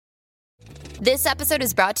This episode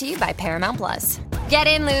is brought to you by Paramount Plus. Get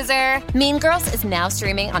in, loser! Mean Girls is now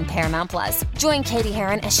streaming on Paramount Plus. Join Katie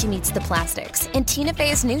Heron as she meets the plastics in Tina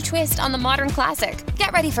Fey's new twist on the modern classic.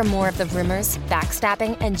 Get ready for more of the rumors,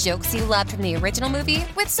 backstabbing, and jokes you loved from the original movie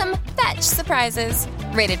with some fetch surprises.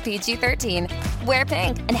 Rated PG-13. Wear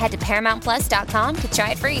pink and head to ParamountPlus.com to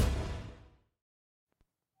try it free.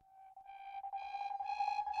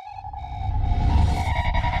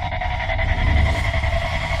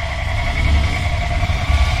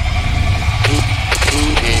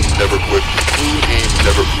 Never quit. Team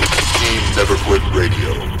Never Quit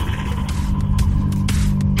Radio.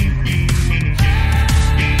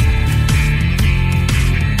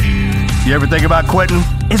 You ever think about quitting?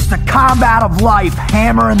 It's the combat of life,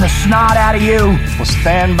 hammering the snot out of you. Well,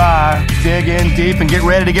 stand by, dig in deep, and get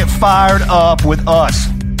ready to get fired up with us.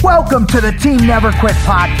 Welcome to the Team Never Quit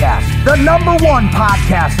podcast, the #1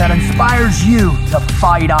 podcast that inspires you to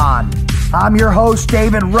fight on. I'm your host,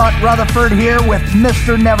 David Rutherford, here with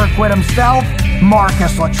Mr. Never Quit himself,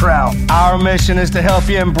 Marcus Luttrell. Our mission is to help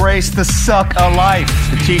you embrace the suck of life,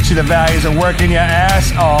 to teach you the values of working your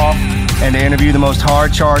ass off, and to interview the most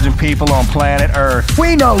hard-charging people on planet Earth.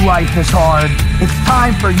 We know life is hard. It's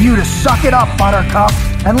time for you to suck it up, Buttercup,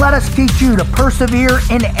 and let us teach you to persevere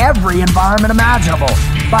in every environment imaginable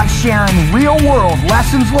by sharing real-world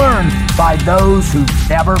lessons learned by those who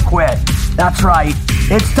never quit. That's right.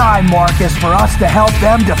 It's time, Marcus, for us to help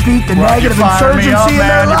them defeat the negative insurgency in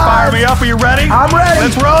their lives. You fire me up. Are you ready? I'm ready.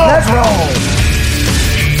 Let's roll. Let's roll.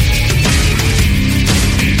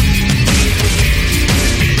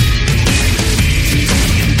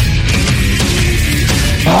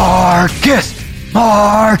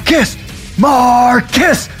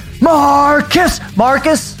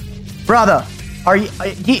 Marcus, brother, are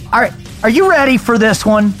you ready for this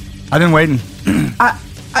one? I've been waiting.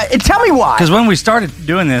 Tell me why. Because when we started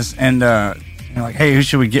doing this, and like, hey, who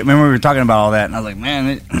should we get? Remember we were talking about all that, and I was like,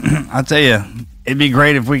 man, I'll tell you, it'd be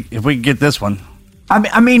great if we could get this one.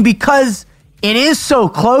 I mean, because it is so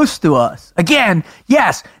close to us. Again,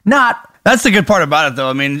 yes, not. That's the good part about it, though.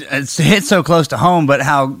 I mean, it's hit so close to home, but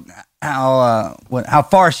how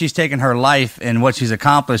far she's taken her life and what she's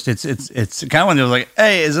accomplished. It's kind of one that was like,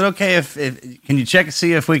 hey, is it okay if can you check and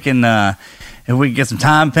see if we can get some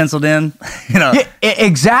time penciled in? Yeah,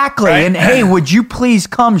 exactly. Right? And hey, would you please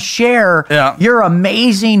come share your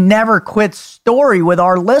amazing Never Quit story with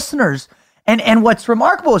our listeners? And what's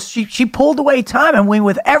remarkable is she pulled away time, and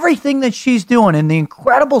with everything that she's doing and the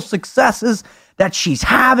incredible successes that she's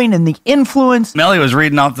having and the influence. Melly was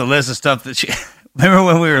reading off the list of stuff that she. Remember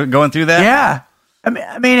when we were going through that? Yeah.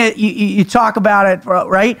 I mean, you talk about it,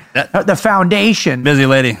 right? The foundation. Busy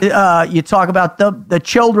lady. You talk about the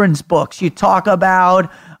children's books. You talk about,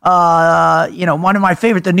 one of my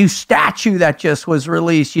favorite, the new statue that just was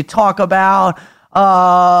released. You talk about,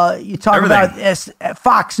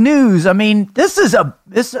 Fox News. I mean, this is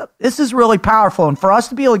really powerful. And for us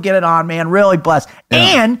to be able to get it on, man, really blessed.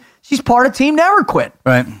 Yeah. And she's part of Team Never Quit.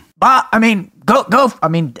 Right. But, I mean, go. I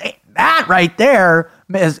mean, that right there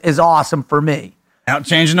is awesome for me. Out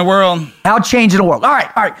changing the world. All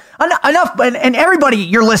right. Enough. And everybody,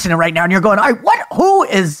 you're listening right now, and you're going, all right, who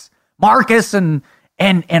is Marcus and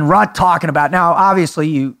Rut talking about? Now, obviously,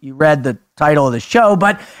 you read the title of the show,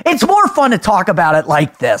 but it's more fun to talk about it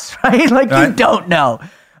like this, right? You don't know.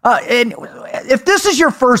 And if this is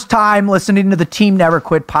your first time listening to the Team Never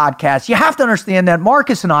Quit podcast, you have to understand that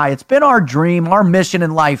Marcus and I, it's been our dream, our mission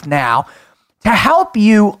in life now, to help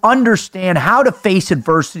you understand how to face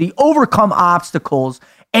adversity, overcome obstacles,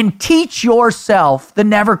 and teach yourself the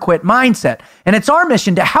never quit mindset. And it's our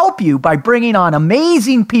mission to help you by bringing on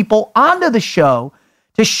amazing people onto the show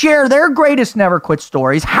to share their greatest never quit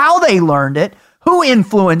stories, how they learned it, who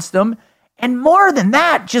influenced them, and more than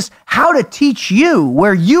that, just how to teach you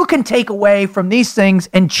where you can take away from these things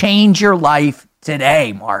and change your life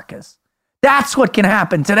today, Marcus. That's what can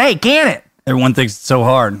happen today, can it? Everyone thinks it's so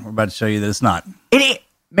hard. We're about to show you that it's not. It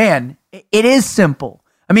is simple.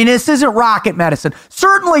 I mean, this isn't rocket medicine.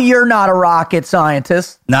 Certainly you're not a rocket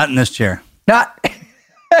scientist. Not in this chair. Not.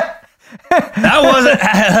 That wasn't.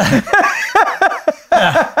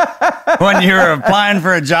 When you're applying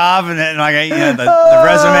for a job and then the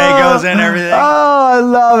resume goes in and everything. Oh, I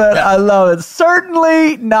love it. Yeah. I love it.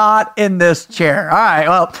 Certainly not in this chair. All right.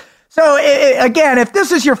 Well, so again, if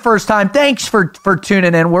this is your first time, thanks for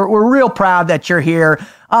tuning in. We're real proud that you're here.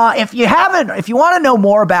 If you want to know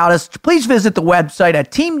more about us, please visit the website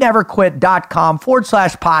at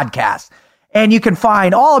teamneverquit.com/podcast. And you can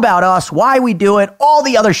find all about us, why we do it, all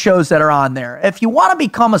the other shows that are on there. If you want to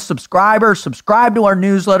become a subscriber, subscribe to our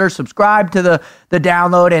newsletter, subscribe to the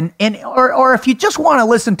download, or if you just want to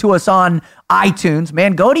listen to us on iTunes,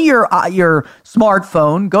 man, go to your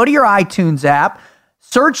smartphone, go to your iTunes app,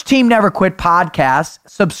 search Team Never Quit Podcast,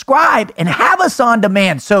 subscribe, and have us on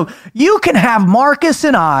demand so you can have Marcus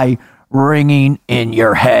and I ringing in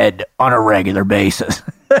your head on a regular basis.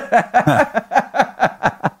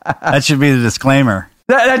 That should be the disclaimer.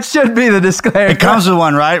 That should be the disclaimer. It comes with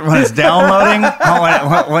one, right? When it's downloading,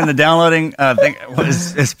 when the downloading thing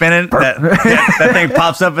is spinning, that thing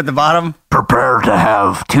pops up at the bottom. Prepare to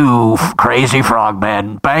have two crazy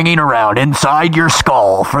frogmen banging around inside your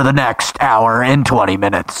skull for the next hour and 20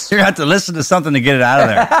 minutes. You have to listen to something to get it out of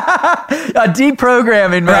there. A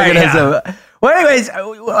deprogramming mechanism. Yeah. Well, anyways, a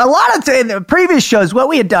lot of in the previous shows, what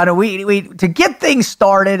we had done, we to get things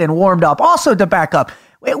started and warmed up, also to back up.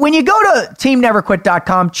 When you go to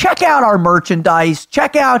teamneverquit.com, check out our merchandise.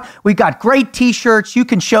 We've got great t-shirts. You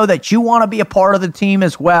can show that you want to be a part of the team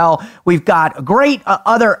as well. We've got great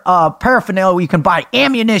other paraphernalia. You can buy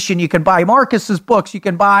ammunition. You can buy Marcus's books. You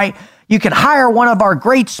can hire one of our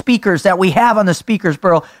great speakers that we have on the Speakers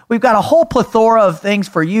Bureau. We've got a whole plethora of things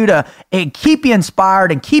for you to keep you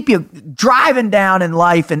inspired and keep you driving down in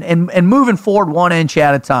life and moving forward 1 inch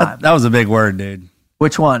at a time. That was a big word, dude.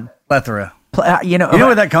 Which one? Plethora. You know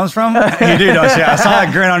where that comes from? You do, don't you? I saw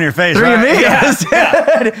a grin on your face. Through right? me,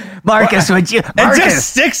 yeah. Marcus, would you? It just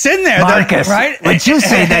sticks in there, Marcus, right? Would you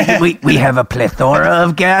say that we have a plethora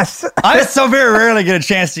of guests? I so very rarely get a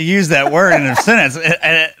chance to use that word in a sentence,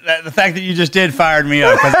 and the fact that you just did fired me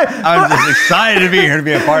up because I'm just excited to be here to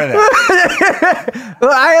be a part of that.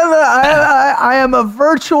 Well, I am a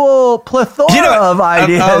virtual plethora of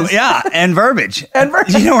ideas. Yeah, and verbiage.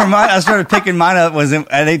 You know where I started picking mine up was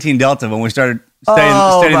at 18 Delta when we started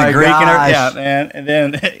studying the Greek and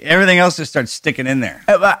then everything else just starts sticking in there.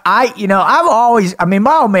 My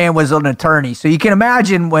old man was an attorney, so you can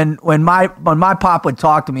imagine when my pop would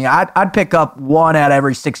talk to me, I'd pick up one out of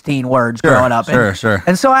every 16 words growing up. Sure.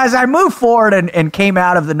 And so as I moved forward and came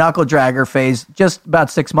out of the knuckle dragger phase just about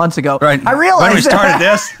 6 months ago, right. I realized when we started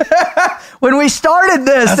this. When we started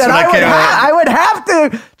this, that I would have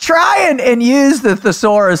to try and use the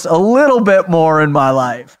thesaurus a little bit more in my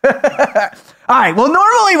life. All right. Well,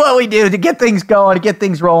 normally what we do to get things going, to get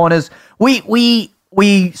things rolling is we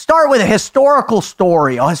start with a historical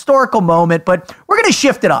story, a historical moment, but we're going to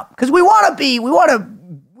shift it up because we don't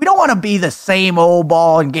want to be the same old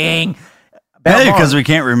ball and gang. Maybe because we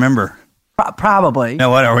can't remember. Probably. No,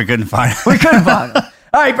 whatever. We couldn't find it. We couldn't find it.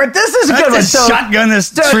 All right, but this is a good one. So, shotgun this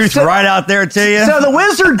truth right out there to you. So the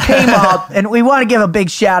Wizard came up, and we want to give a big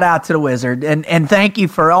shout out to the Wizard, and thank you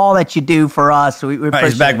for all that you do for us. We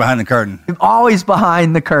he's back behind the curtain. Always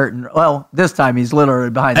behind the curtain. Well, this time he's literally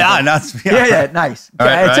behind the curtain. Yeah, nice.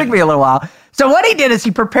 Right, it took me a little while. So what he did is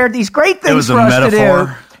he prepared these great things for us to do,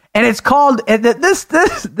 and it's called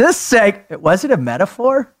this segment. Was it a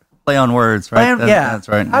metaphor? Play on words, right? That's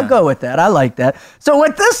right. I'll go with that. I like that. So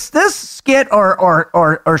what this skit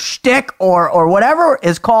or shtick or whatever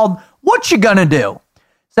is called, What You Gonna Do?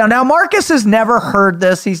 So now Marcus has never heard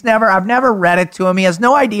this. I've never read it to him. He has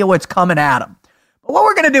no idea what's coming at him. But what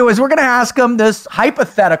we're gonna do is we're gonna ask him this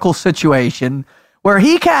hypothetical situation where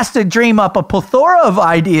he has to dream up a plethora of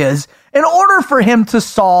ideas in order for him to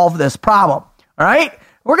solve this problem. All right?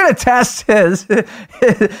 We're going to test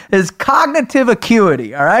his cognitive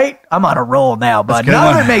acuity, all right? I'm on a roll now, bud.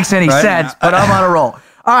 None of it makes any sense, but I'm on a roll.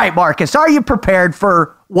 All right, Marcus, are you prepared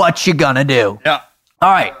for what you gonna do? Yeah.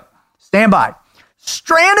 All right, stand by.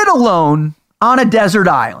 Stranded alone on a desert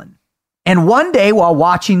island, and one day while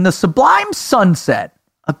watching the sublime sunset,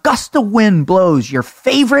 a gust of wind blows your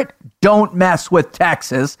favorite Don't Mess with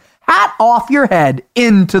Texas hat off your head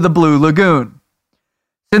into the Blue Lagoon.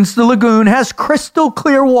 Since the lagoon has crystal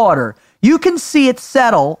clear water, you can see it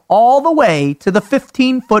settle all the way to the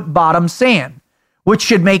 15-foot bottom sand, which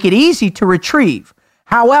should make it easy to retrieve.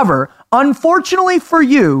 However, unfortunately for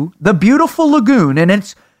you, the beautiful lagoon and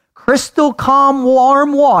its crystal calm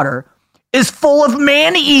warm water is full of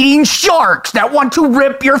man-eating sharks that want to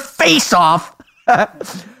rip your face off,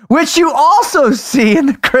 which you also see in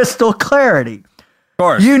the crystal clarity.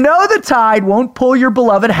 You know the tide won't pull your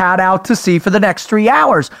beloved hat out to sea for the next 3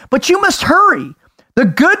 hours, but you must hurry. The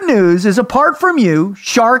good news is, apart from you,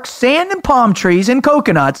 sharks, sand and palm trees and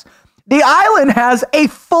coconuts, the island has a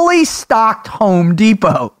fully stocked Home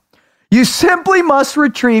Depot. You simply must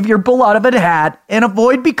retrieve your beloved hat and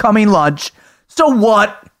avoid becoming lunch. So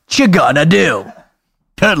what you gonna do?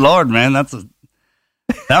 Good Lord, man. That's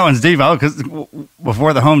That one's Depot because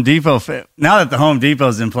before the Home Depot now that the Home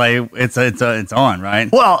Depot's in play, it's on,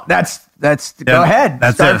 right? Well, go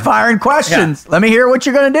ahead. Start firing questions. Yeah. Let me hear what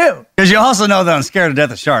you're going to do. Because you also know that I'm scared to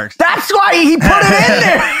death of sharks. That's why he put it in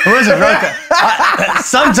there. Who was it?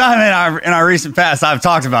 Sometime in our recent past, I've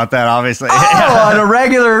talked about that, obviously. Oh, on a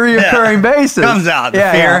regular, reoccurring basis. Comes out, the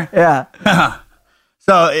fear. Yeah.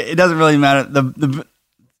 So it doesn't really matter.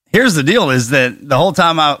 Here's the deal: is that the whole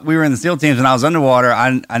time we were in the SEAL teams and I was underwater,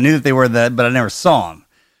 I knew that they were that, but I never saw them.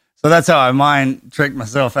 So that's how I mind tricked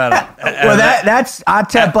myself out of. Well, that's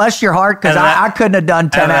bless your heart, because I couldn't have done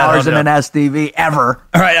 10 hours in an SDV ever.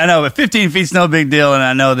 All right, I know, but 15 feet's no big deal, and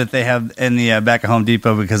I know that they have in the back of Home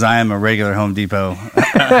Depot because I am a regular Home Depot.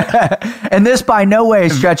 And this, by no way,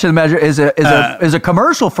 stretch of the measure, is a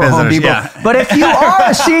commercial for Home Depot. Yeah. But if you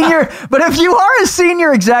are a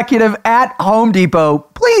senior executive at Home Depot,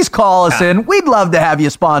 please call us in. We'd love to have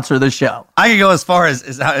you sponsor the show. I could go as far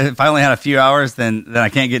as if I only had a few hours, then I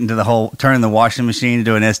can't get into the whole turning the washing machine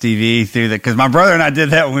into an SDV through that, because my brother and I did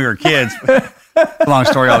that when we were kids. Long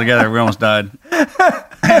story altogether. We almost died.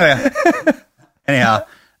 Anyhow.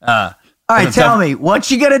 All right, tell me, what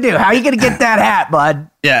you gonna do? How are you gonna get that hat, bud?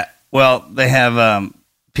 Yeah, well, they have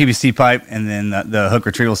PVC pipe, and then the hook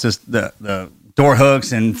retrieval system, the door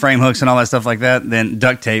hooks and frame hooks and all that stuff like that. Then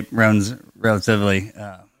duct tape runs relatively.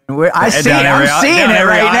 I'm seeing it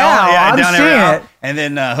right now. Yeah, I'm seeing it. And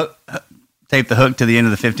then tape the hook to the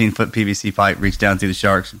end of the 15-foot PVC pipe, reach down through the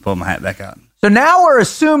sharks, and pull my hat back out. So now we're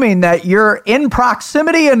assuming that you're in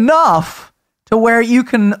proximity enough to where you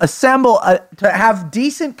can assemble to have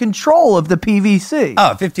decent control of the PVC.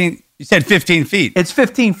 Oh, 15. You said 15 feet. It's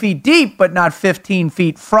 15 feet deep, but not 15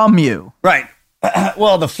 feet from you. Right.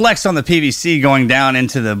 Well, the flex on the PVC going down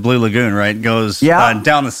into the Blue Lagoon, right, goes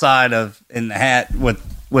down the side in the hat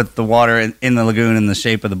with the water in the lagoon in the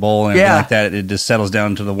shape of the bowl and everything like that. It just settles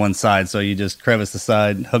down to the one side. So you just crevice the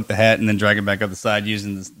side, hook the hat, and then drag it back up the side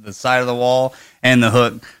using the side of the wall and the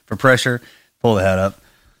hook for pressure. Pull the hat up.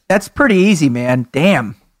 That's pretty easy, man.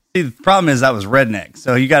 Damn. See, the problem is I was redneck,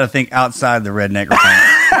 so you got to think outside the redneck realm.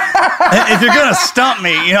 If you're going to stump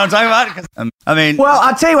me, you know what I'm talking about? I mean... Well,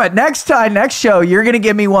 I'll tell you what, next show, you're going to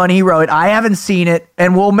give me one he wrote. I haven't seen it,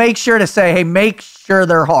 and we'll make sure to say, hey, make sure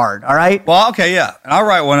they're hard, all right? Well, okay, yeah. And I'll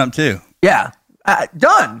write one up, too. Yeah.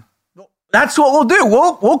 Done. That's what we'll do.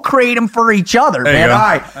 We'll create them for each other, man. All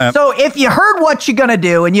right. So if you heard what you're going to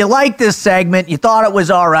do, and you like this segment, you thought it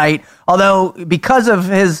was all right, although because of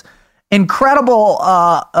his incredible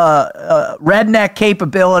redneck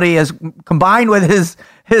capability as combined with his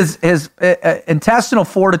intestinal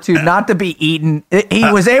fortitude not to be eaten, he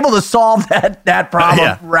was able to solve that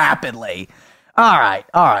problem rapidly. All right.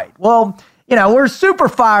 Well, we're super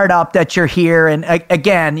fired up that you're here. And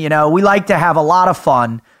again, we like to have a lot of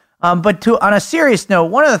fun. But on a serious note,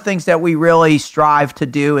 one of the things that we really strive to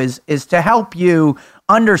do is to help you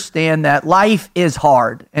understand that life is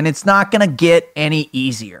hard and it's not going to get any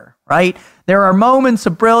easier, right? There are moments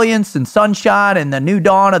of brilliance and sunshine and the new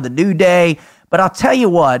dawn of the new day. But I'll tell you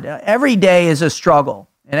what, every day is a struggle.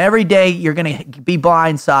 And every day you're going to be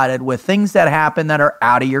blindsided with things that happen that are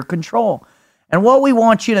out of your control. And what we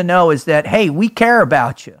want you to know is that, hey, we care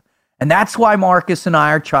about you. And that's why Marcus and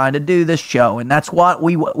I are trying to do this show. And that's what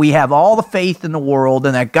we have all the faith in the world,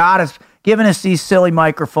 and that God has given us these silly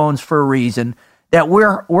microphones for a reason, that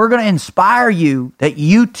we're going to inspire you that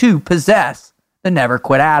you too possess the never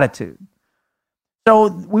quit attitude. So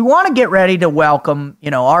we want to get ready to welcome,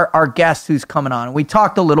 our guest who's coming on. And we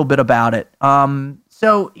talked a little bit about it.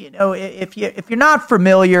 So, if you're not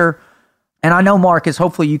familiar, and I know, Marcus,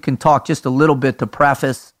 hopefully you can talk just a little bit to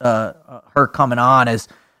preface her coming on, is,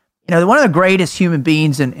 one of the greatest human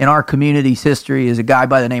beings in our community's history is a guy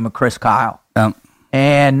by the name of Chris Kyle.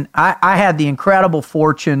 And I had the incredible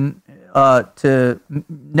fortune to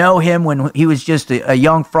know him when he was just a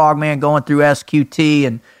young frogman going through SQT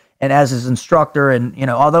and as his instructor. And,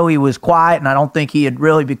 although he was quiet and I don't think he had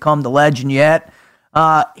really become the legend yet,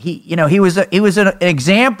 he was an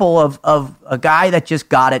example of a guy that just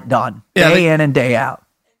got it done day in and day out.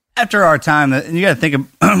 After our time, and you got to think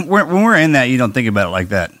of, when we're in that, you don't think about it like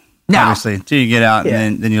that. No. Obviously, until you get out,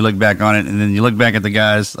 and then you look back on it, and then you look back at the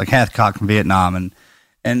guys like Hathcock from Vietnam,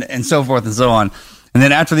 and so forth and so on. And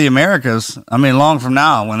then after the Americas, long from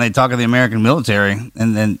now, when they talk of the American military,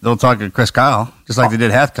 and then they'll talk to Chris Kyle, just like they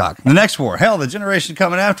did Hathcock. The next war, hell, the generation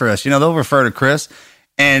coming after us, they'll refer to Chris.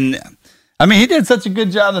 And, he did such a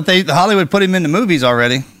good job that Hollywood put him in the movies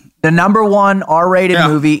already. The number one R-rated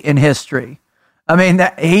movie in history.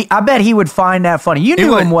 I bet he would find that funny. You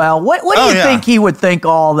knew him well. What do you think he would think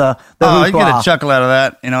all the you get a chuckle out of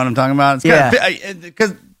that. You know what I'm talking about?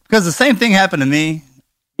 Because the same thing happened to me.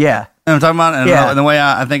 Yeah. You know what I'm talking about? And, Yeah. and the way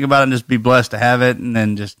I think about it, and just be blessed to have it, and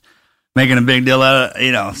then just making a big deal out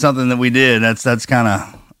of, something that we did. That's kind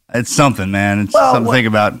of, it's something, man. It's something to think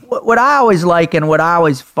about. What I always like and what I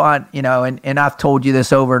always find, and I've told you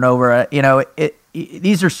this over and over,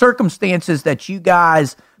 these are circumstances that you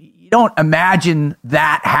guys, you don't imagine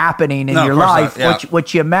that happening in your life. Not, yeah.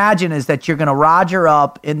 What you imagine is that you're going to roger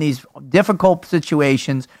up in these difficult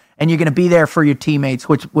situations and you're going to be there for your teammates,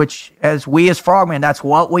 which as we as Frogmen, that's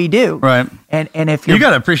what we do. Right. And if you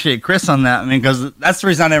got to appreciate Chris on that. I mean, because that's the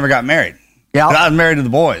reason I never got married. Yeah. I was married to the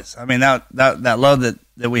boys. I mean, that love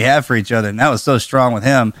that we have for each other, and that was so strong with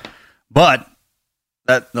him. But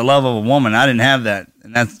that the love of a woman, I didn't have that,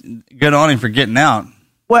 and that's good on him for getting out.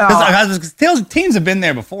 Well, because teams have been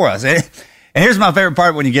there before us. And here's my favorite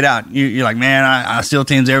part: when you get out, you're like, man, I SEAL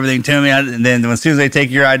teams everything to me. And then as soon as they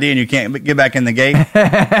take your ID and you can't get back in the gate,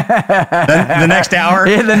 the next hour,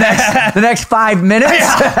 the next 5 minutes.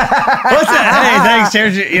 What's that? Hey, thanks.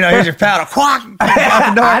 Here's your paddle. Quack.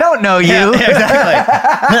 I don't know you. Yeah, exactly.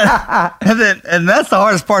 and that's the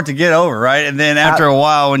hardest part to get over, right? And then after a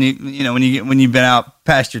while, when you've been out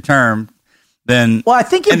past your term, then I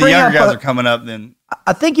think you and bring the younger up guys are coming up. Then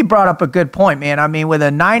I think you brought up a good point, man. I mean, with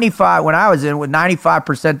a 95, when I was in with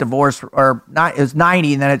 95% divorce, or not, it was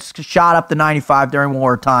 90, and then it's shot up to 95 during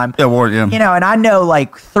wartime. Yeah, war, yeah. And I know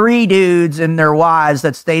like 3 dudes and their wives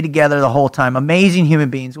that stay together the whole time. Amazing human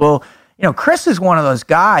beings. Well, Chris is one of those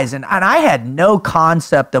guys, and I had no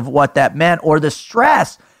concept of what that meant or the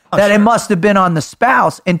stress that it must have been on the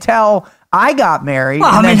spouse until I got married. Well,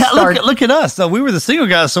 I mean, look at us. So we were the single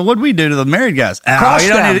guys. So what did we do to the married guys? Crush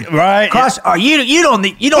them. Need to, right? Crush. Oh, you don't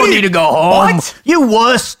need to go home. What? You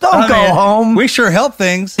wuss. Don't go home. We sure help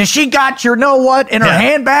things. And she got your in her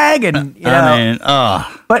handbag, and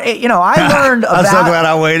But I learned about. I'm so glad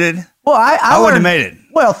I waited. Well, I wouldn't have made it.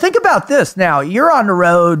 Well, think about this. Now you're on the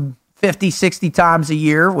road 50, 60 times a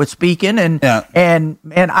year with speaking. And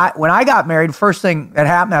when I got married, the first thing that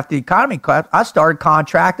happened after the economy collapsed, I started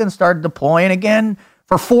contracting, started deploying again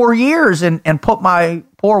for 4 years and put my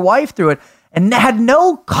poor wife through it and had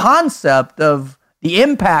no concept of the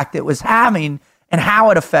impact it was having and how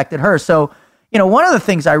it affected her. So, one of the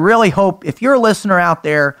things I really hope, if you're a listener out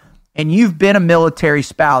there and you've been a military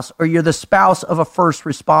spouse, or you're the spouse of a first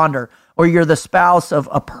responder, or you're the spouse of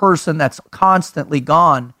a person that's constantly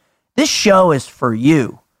gone, this show is for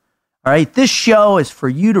you, all right? This show is for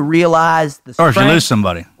you to realize the strength. Or if you lose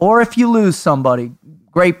somebody. Or if you lose somebody.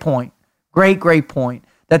 Great point. Great point.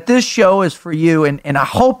 That this show is for you, and I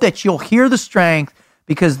hope that you'll hear the strength,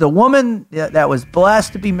 because the woman that was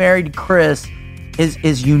blessed to be married to Chris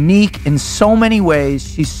is unique in so many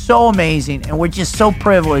ways. She's so amazing, and we're just so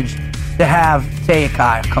privileged to have Taya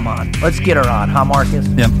Kyle. Come on, let's get her on, huh, Marcus?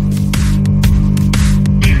 Yep.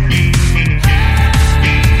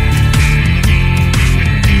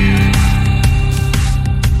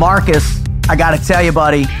 Marcus, I got to tell you,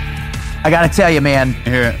 buddy. I got to tell you, man.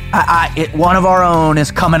 Hear it. One of our own is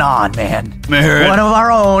coming on, man. Hear it. One of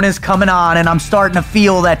our own is coming on, and I'm starting to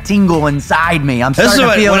feel that tingle inside me. I'm starting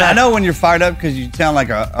to feel that. I know when you're fired up because you sound like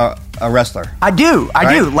a wrestler. I do.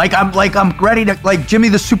 Like I'm ready to, like Jimmy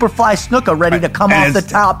the Superfly Snuka, ready to come off the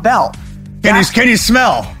top belt. Can you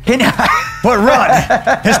smell? What run?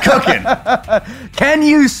 It's cooking. Can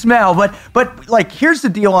you smell? But like, here's the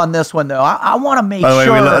deal on this one, though. I want to make sure. By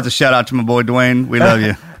the way, we love to shout out to my boy Dwayne. We love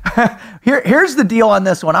you. Here's the deal on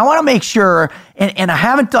this one. I want to make sure, and I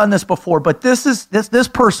haven't done this before, but this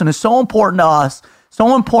person is so important to us,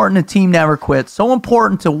 so important to Team Never Quit, so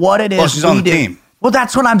important to what it is. Well, she's on the team. Well,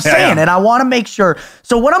 that's what I'm saying, yeah. And I want to make sure.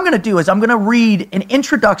 So what I'm going to do is I'm going to read an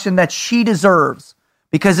introduction that she deserves,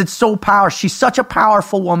 because it's so powerful. She's such a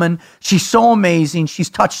powerful woman. She's so amazing. She's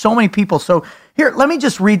touched so many people. So here, let me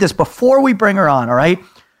just read this before we bring her on, all right?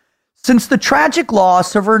 Since the tragic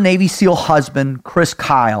loss of her Navy SEAL husband, Chris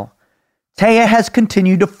Kyle, Taya has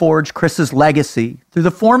continued to forge Chris's legacy through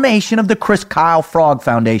the formation of the Chris Kyle Frog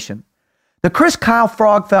Foundation. The Chris Kyle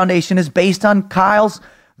Frog Foundation is based on Kyle's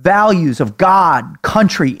values of God,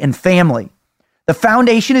 country, and family. The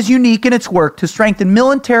foundation is unique in its work to strengthen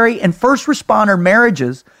military and first responder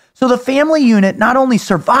marriages, so the family unit not only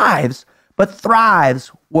survives, but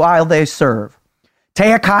thrives while they serve.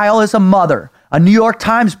 Taya Kyle is a mother, a New York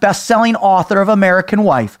Times bestselling author of American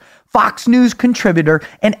Wife, Fox News contributor,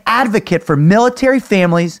 and advocate for military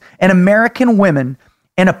families and American women,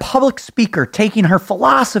 and a public speaker taking her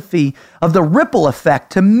philosophy of the ripple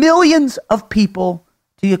effect to millions of people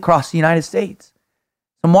across the United States.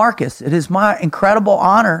 So, Marcus, it is my incredible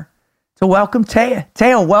honor to welcome Taya.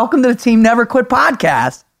 Taya, welcome to the Team Never Quit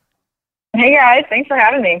podcast. Hey, guys. Thanks for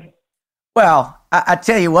having me. Well, I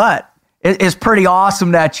tell you what, is pretty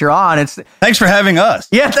awesome that you're on. Thanks for having us.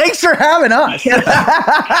 Yeah, thanks for having us. Hey,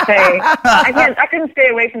 I couldn't stay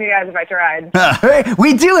away from you guys if I tried.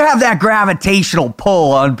 We do have that gravitational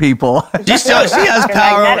pull on people. She has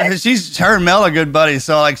power. She's her and Mel are good buddies,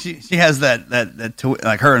 so like she has that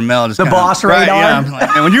like her and Mel just the boss radar. Yeah,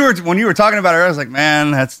 like, and when you were talking about her, I was like,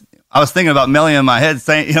 man, I was thinking about Melly in my head,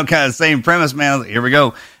 saying kind of the same premise, man. I was like, here we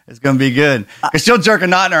go. It's going to be good. Because she'll jerk a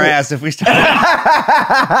knot in her ass if we start.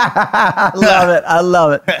 I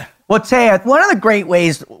love it. Well, Taya, one of the great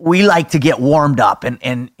ways we like to get warmed up,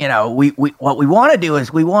 and you know, we what we want to do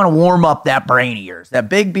is we want to warm up that brain of yours, that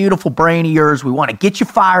big, beautiful brain of yours. We want to get you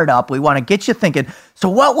fired up. We want to get you thinking. So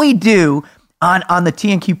what we do on the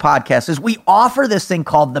TNQ podcast is we offer this thing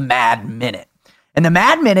called the Mad Minute. And the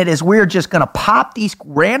Mad Minute is we're just going to pop these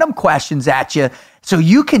random questions at you so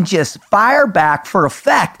you can just fire back for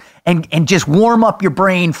effect and just warm up your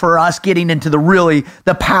brain for us getting into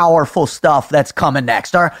the powerful stuff that's coming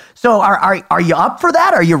next. Are you up for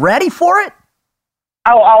that? Are you ready for it?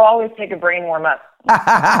 I'll always take a brain warm up.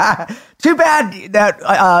 Too bad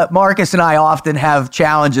that Marcus and I often have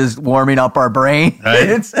challenges warming up our brain.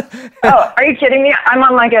 Right. Oh, are you kidding me? I'm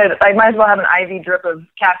on I might as well have an IV drip of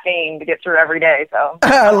caffeine to get through every day. So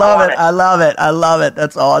I love it.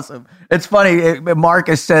 That's awesome. It's funny.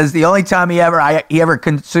 Marcus says the only time he ever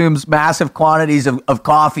consumes massive quantities of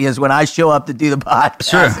coffee is when I show up to do the podcast.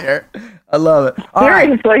 Sure. Here. I love it.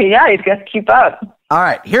 Seriously, yeah, he's got to keep up. All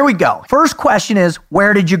right, here we go. First question is,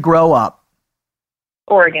 where did you grow up?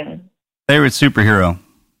 Oregon. Favorite superhero?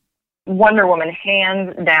 Wonder Woman,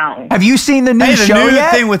 hands down. Have you seen the new show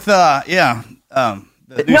yet? Thing with okay,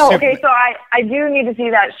 so I do need to see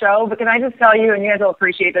that show, but can I just tell you, and you guys will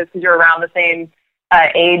appreciate this because you're around the same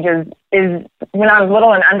age as when I was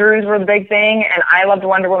little and underoos were the big thing, and I loved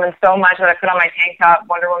Wonder Woman so much that I put on my tank top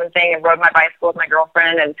Wonder Woman thing and rode my bicycle with my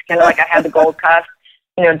girlfriend, and it's kind of like I had the gold cuff,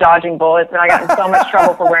 dodging bullets, and I got in so much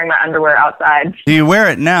trouble for wearing my underwear outside. Do you wear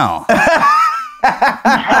it now?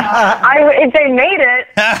 If they made it,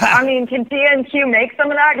 I mean, can TNQ make some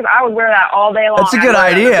of that? Because I would wear that all day long. That's a good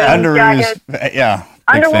idea. Underoos, yeah.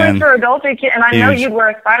 Underwear for adults, and I know you'd wear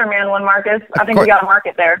a Spider-Man one, Marcus. I think we got a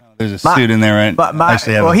market there. There's a suit in there, right? He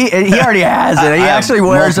already has it. He actually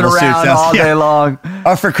wears it around all day long.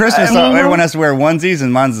 Oh, for Christmas, everyone has to wear onesies,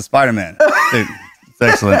 and mine's the Spider-Man. Dude, it's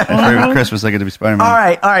excellent. For Christmas, I get to be Spider-Man. All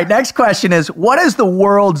right. Next question is, what is the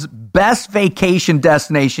world's best vacation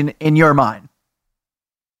destination in your mind?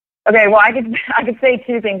 Okay, well, I could say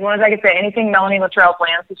two things. One is I could say anything Melanie Luttrell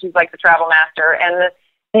plans, because she's like the travel master. And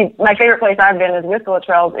my favorite place I've been is with the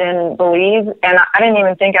Luttrells in Belize, and I didn't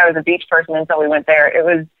even think I was a beach person until we went there. It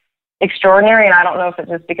was extraordinary, and I don't know if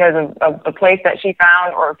it's just because of the place that she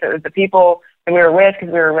found or if it was the people that we were with,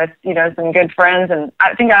 because we were with, some good friends. And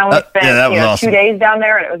I think I only spent awesome. 2 days down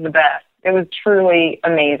there, and it was the best. It was truly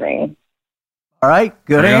amazing. All right,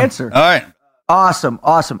 good answer. All right. Awesome.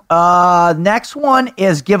 Next one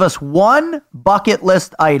is give us one bucket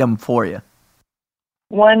list item for you.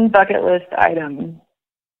 One bucket list item.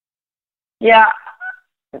 Yeah,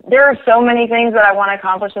 there are so many things that I want to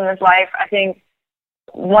accomplish in this life. I think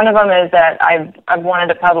one of them is that I've wanted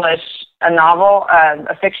to publish a novel,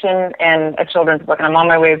 a fiction, and a children's book, and I'm on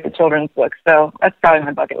my way with the children's book. So that's probably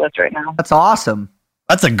my bucket list right now. That's awesome.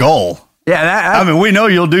 That's a goal. Yeah, we know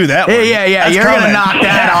you'll do that one. Yeah. You're going to knock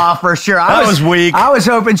that off for sure. That was weak. I was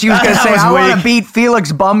hoping she was going to say, I want to beat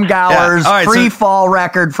Felix Baumgartler's free fall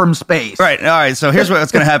record from space. Right. All right. So here's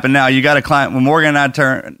what's going to happen now. You got to climb. When Morgan and I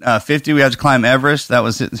turn 50, we have to climb Everest. That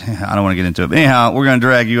was it. I don't want to get into it. But anyhow, we're going to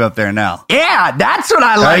drag you up there now. Yeah, that's what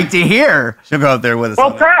I like to hear. She'll go up there with us.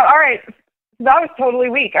 Well, proud. All right. That was totally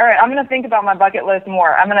weak. All right, I'm going to think about my bucket list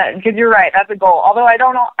more. Because you're right, that's a goal. Although I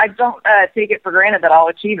don't take it for granted that I'll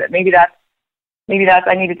achieve it. Maybe that's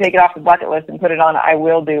I need to take it off the bucket list and put it on a I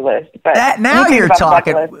will do list. But now you're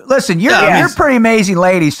talking. Listen, you're a pretty amazing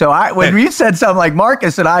lady. So when you said something like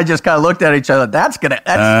Marcus and I just kind of looked at each other, that's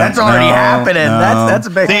already happening. No. That's a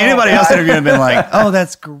big. See, anybody else interviewing have been like, oh,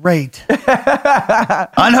 that's great.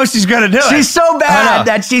 I know she's going to do it. She's so bad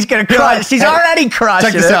that she's going to crush. She's already crushed.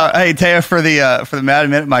 Check this out. Hey, Taya, for the Mad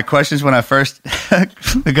Minute, my questions when I first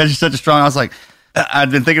because you're such a strong. I was like,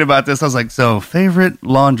 I'd been thinking about this. I was like, so favorite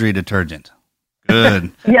laundry detergent.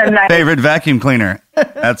 Good. Yeah, nice. Favorite vacuum cleaner.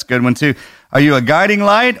 That's a good one, too. Are you a guiding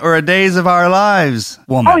light or a Days of Our Lives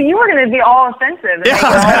woman? Oh, you were going to be all offensive. Yeah.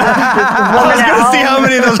 I was going to see how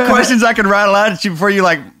many of those questions I could rattle out at you before you,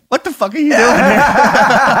 what the fuck are you doing here?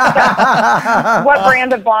 What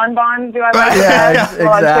brand of bonbons do I like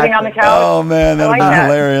while I'm sitting on the couch? Oh man, that'd be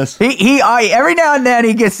hilarious. Every now and then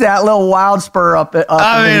he gets that little wild spur up.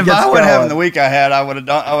 I mean, if I would have the week I had, I would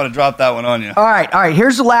have dropped that one on you. All right.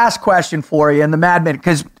 Here's the last question for you in the Mad Minute,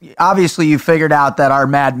 because obviously you figured out that our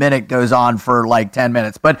Mad Minute goes on for like 10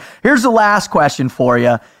 minutes. But here's the last question for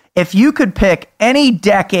you. If you could pick any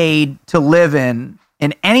decade to live in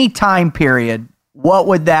any time period, what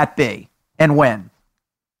would that be and when?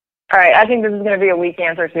 All right, I think this is going to be a weak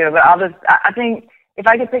answer too, but I think if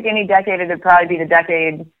I could pick any decade, it would probably be the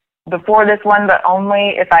decade before this one, but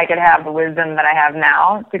only if I could have the wisdom that I have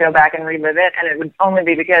now to go back and relive it. And it would only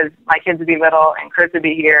be because my kids would be little and Chris would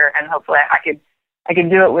be here, and hopefully I could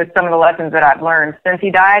do it with some of the lessons that I've learned since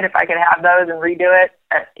he died. If I could have those and redo it,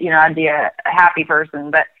 I'd be a happy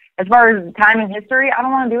person. But as far as time in history, I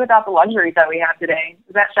don't want to do without the luxuries that we have today.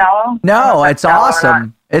 Is that shallow? No, it's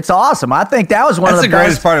awesome. It's awesome. I think that was one of the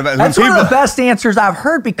greatest part about it. That's one of the best answers I've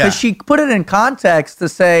heard, because she put it in context to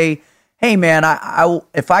say, hey, man,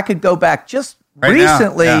 if I could go back just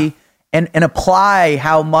recently and apply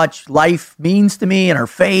how much life means to me and her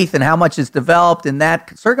faith and how much it's developed in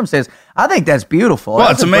that circumstance, I think that's beautiful. Well,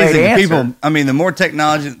 that's it's amazing. People, I mean, the more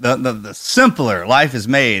technology, the simpler life is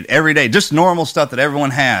made every day. Just normal stuff that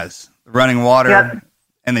everyone has, running water,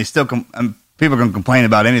 and they still people can complain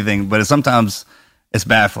about anything, but sometimes it's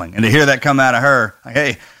baffling. And to hear that come out of her, like,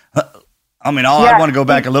 hey, I mean, I want to go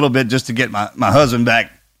back a little bit just to get my husband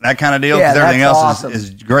back, that kind of deal, because everything else is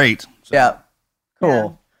great. So. Yeah, cool. Yeah.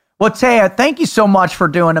 Well, Taya, thank you so much for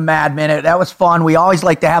doing a Mad Minute. That was fun. We always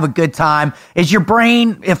like to have a good time. Is your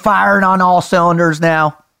brain firing on all cylinders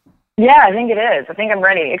now? Yeah, I think it is. I think I'm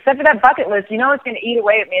ready. Except for that bucket list. You know it's going to eat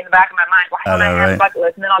away at me in the back of my mind. Why don't I have a bucket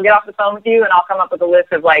list? And then I'll get off the phone with you, and I'll come up with a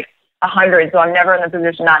list of like 100, so I'm never in the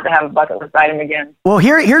position not to have a bucket list item again. Well,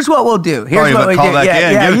 here's what we'll do. Here's what we do.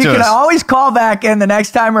 You can always call back in the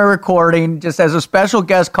next time we're recording, just as a special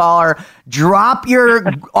guest caller. Drop your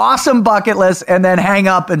awesome bucket list and then hang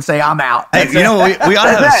up and say, I'm out. Hey, we ought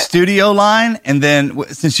to have a studio line, and then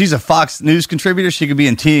since she's a Fox News contributor, she could be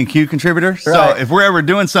in T&Q contributor. So if we're ever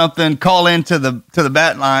doing something, call into the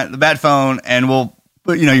bat line, the bat phone, and we'll.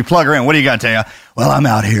 But, you plug her in. What do you got, Taya? Well, I'm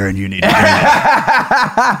out here and you need to do it.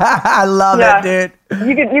 I love it, dude.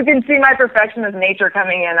 You can see my perfectionist nature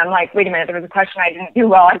coming in. I'm like, wait a minute, there was a question I didn't do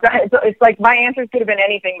well. It's like my answers could have been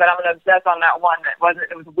anything, but I'm going to obsess on that one that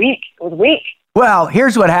wasn't. It was weak. It was weak. Well,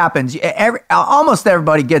 here's what happens. Almost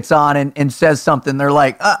everybody gets on and says something. They're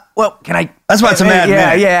like, well, can I? That's why it's a Mad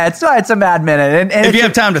Minute. Yeah, it's a Mad Minute. And if you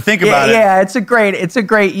have time to think about it. Yeah, it's a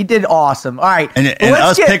great, you did awesome. All right. And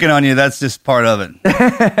us picking on you, that's just part of it.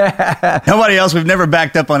 Nobody else, we've never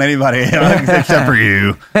backed up on anybody except for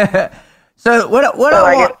you. So what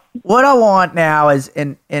I want now is,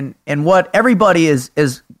 and what everybody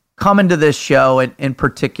is coming to this show in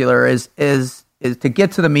particular is to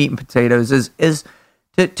get to the meat and potatoes, is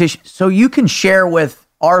to so you can share with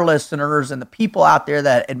our listeners and the people out there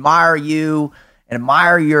that admire you and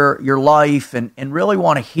admire your life and really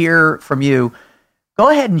want to hear from you. Go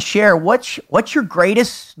ahead and share what's your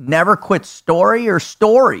greatest never quit story or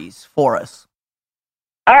stories for us.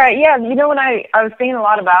 All right, yeah. When I was thinking a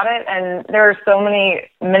lot about it, and there are so many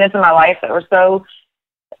minutes in my life that were so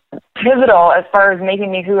pivotal as far as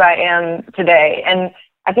making me who I am today. And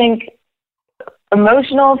I think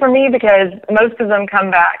emotional for me, because most of them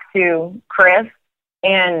come back to Chris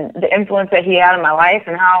and the influence that he had in my life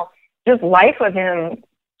and how just life with him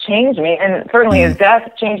changed me. And certainly his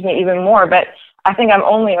death changed me even more. But I think I'm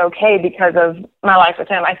only okay because of my life with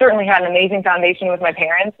him. I certainly had an amazing foundation with my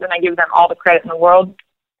parents, and I give them all the credit in the world,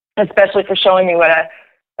 especially for showing me what a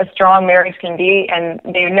strong marriage can be. And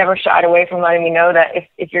they've never shied away from letting me know that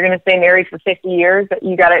if you're going to stay married for 50 years, that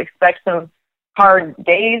you got to expect some hard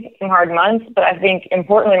days, some hard months. But I think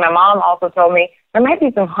importantly, my mom also told me there might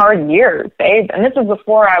be some hard years, babe. And this was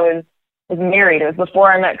before I was married. It was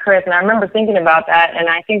before I met Chris. And I remember thinking about that. And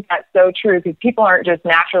I think that's so true, because people aren't just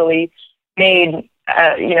naturally made,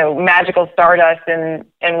 magical stardust and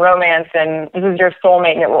romance, and this is your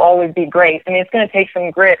soulmate and it will always be great. I mean, it's going to take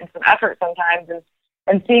some grit and some effort sometimes.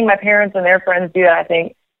 And seeing my parents and their friends do that, I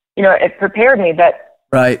think, it prepared me. But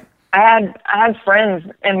right. I had friends,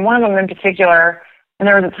 and one of them in particular, and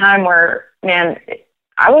there was a time where, man,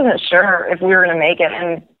 I wasn't sure if we were going to make it,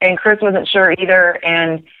 and Chris wasn't sure either.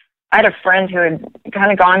 And I had a friend who had kind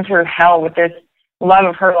of gone through hell with this love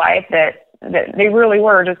of her life that they really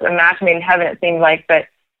were just a match made in heaven, it seemed like. But,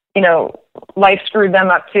 life screwed them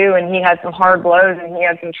up too, and he had some hard blows, and he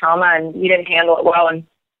had some trauma, and he didn't handle it well. And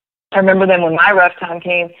I remember then when my rough time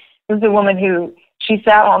came, this is a woman who she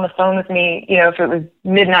sat on the phone with me, you know, if it was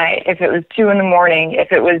midnight, if it was 2 a.m,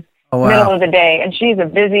 if it was middle of the day. And she's a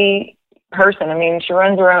busy person. I mean, she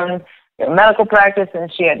runs her own medical practice,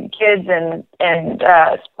 and she had kids and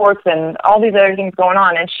sports and all these other things going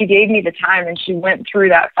on. And she gave me the time, and she went through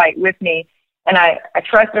that fight with me. And I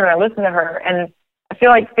trusted her and I listened to her. And I feel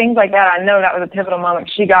like things like that, I know that was a pivotal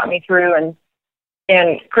moment. She got me through,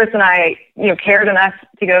 and Chris and I, you know, cared enough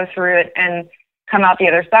to go through it and come out the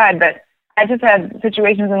other side. But I just had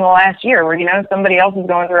situations in the last year where, you know, somebody else is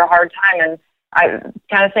going through a hard time, and I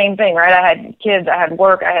kind of same thing, right? I had kids, I had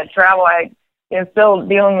work, I had travel, you know, still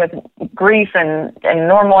dealing with grief and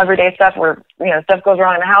normal everyday stuff where, you know, stuff goes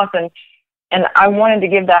wrong in the house. And I wanted to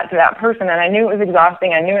give that to that person. And I knew it was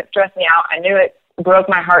exhausting. I knew it stressed me out. I knew it broke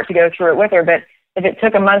my heart to go through it with her. But if it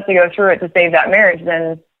took a month to go through it to save that marriage,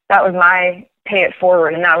 then that was my pay it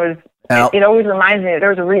forward. And that was, it always reminds me that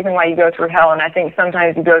there's a reason why you go through hell. And I think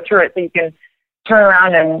sometimes you go through it so you can turn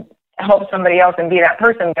around and help somebody else and be that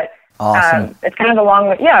person. But awesome. It's kind of along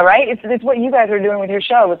with, yeah, right? It's what you guys are doing with your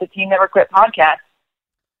show, with the Team Never Quit podcast.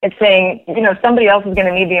 It's saying, you know, somebody else is going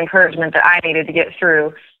to need the encouragement that I needed to get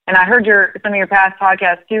through. And I heard some of your past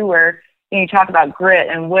podcasts too, where you talk about grit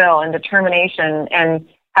and will and determination and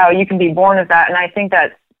how you can be born with that. And I think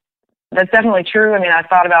that's definitely true. I mean, I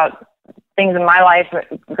thought about things in my life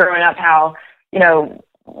growing up, how, you know,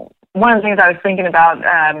 one of the things I was thinking about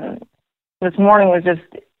this morning was just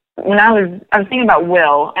when I was thinking about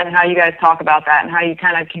will and how you guys talk about that and how you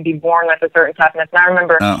kind of can be born with a certain toughness. And I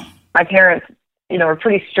remember my parents, you know, were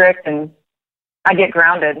pretty strict, and I get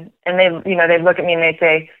grounded, and they'd look at me and they'd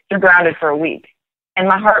say, "You're grounded for a week." And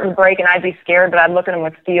my heart would break and I'd be scared, but I'd look at them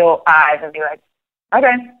with steel eyes and be like,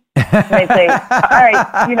 "Okay." And they'd say, "All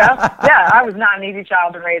right, you know, yeah, I was not an easy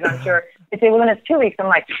child to raise, I'm sure." They'd say, "Well, then it's 2 weeks." I'm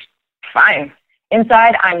like, "Fine."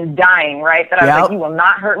 Inside, I'm dying, right? But I was like, "You will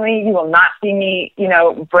not hurt me. You will not see me, you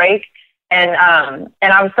know, break." And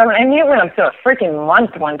I was stubborn. And it went up to a freaking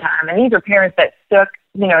month one time. And these are parents that stuck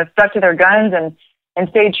to their guns and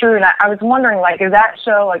stayed true. And I was wondering, like, is that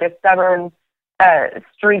show like a stubborn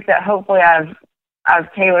streak that hopefully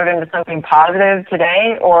I've tailored into something positive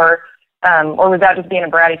today, or was that just being a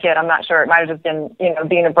bratty kid? I'm not sure. It might have just been, you know,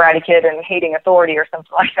 being a bratty kid and hating authority or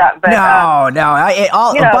something like that. But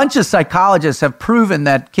a bunch of psychologists have proven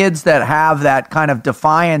that kids that have that kind of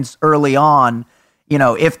defiance early on, you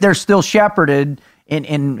know, if they're still shepherded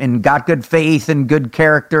and got good faith and good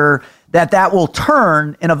character, that will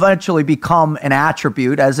turn and eventually become an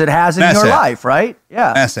attribute as it has in your life, right?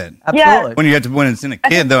 Yeah. That's it. Absolutely. Yeah. When it's in a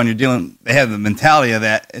kid, though, and they have the mentality of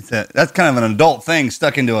that, that's kind of an adult thing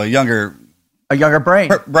stuck into a younger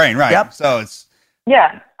brain. Brain, right. Yep. So it's...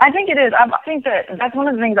 Yeah, I think it is. I think that's one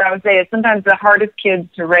of the things I would say is sometimes the hardest kids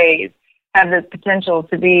to raise have the potential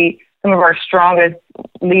to be some of our strongest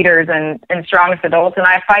leaders and strongest adults. And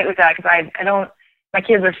I fight with that because I don't... My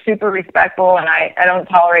kids are super respectful, and I don't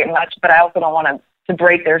tolerate much, but I also don't want to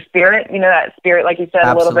break their spirit. You know, that spirit, like you said,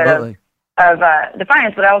 Absolutely. A little bit of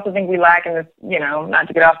defiance. But I also think we lack in this, you know, not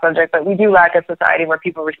to get off subject, but we do lack a society where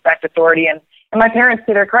people respect authority. And my parents,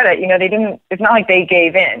 to their credit, you know, it's not like they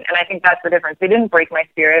gave in. And I think that's the difference. They didn't break my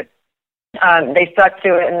spirit. They stuck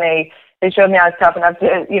to it, and they showed me I was tough enough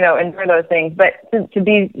to, you know, endure those things. But to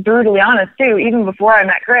be brutally honest, too, even before I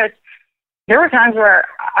met Chris, there were times where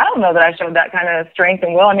I don't know that I showed that kind of strength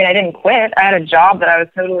and will. I mean, I didn't quit. I had a job that I was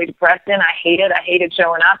totally depressed in. I hated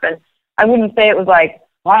showing up. And I wouldn't say it was like,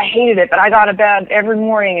 well, I hated it, but I got to bed every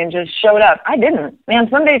morning and just showed up. I didn't. Man,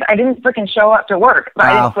 some days I didn't freaking show up to work, but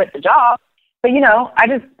I didn't quit the job. But, you know, I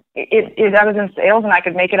was in sales and I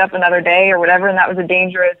could make it up another day or whatever. And that was a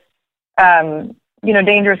dangerous,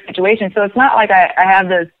 dangerous situation. So it's not like I have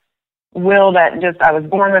this will that just I was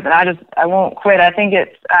born with and I won't quit. I think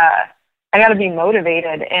it's, I got to be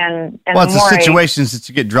motivated and well, it's the situations that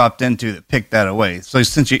you get dropped into that pick that away. So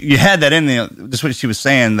since you had that in there, just what she was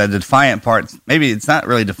saying, the defiant part, maybe it's not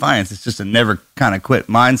really defiance. It's just a never kind of quit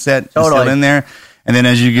mindset still in there. And then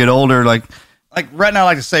as you get older, like right now, I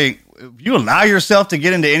like to say, if you allow yourself to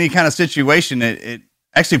get into any kind of situation, it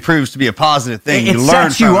actually proves to be a positive thing. It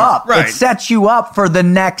sets you up. Right. It sets you up for the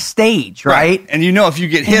next stage, right? And you know, if you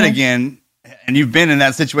get hit again and you've been in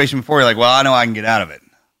that situation before, you're like, well, I know I can get out of it.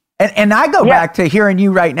 And I go back to hearing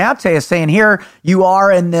you right now, Taya, saying here you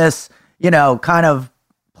are in this, you know, kind of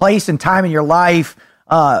place and time in your life,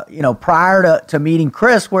 prior to meeting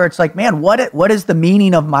Chris, where it's like, man, what is the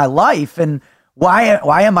meaning of my life, and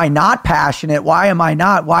why am I not passionate? Why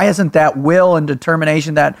isn't that will and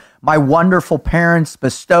determination that my wonderful parents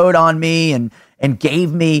bestowed on me and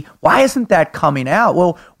gave me? Why isn't that coming out?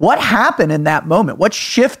 Well, what happened in that moment? What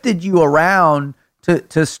shifted you around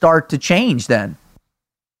to start to change then?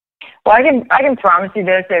 Well, I can promise you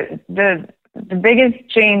this: that the biggest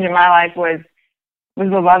change in my life was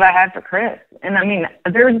the love I had for Chris. And I mean,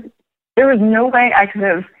 there was no way I could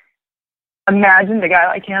have imagined a guy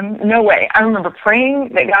like him. No way. I remember praying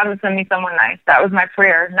that God would send me someone nice. That was my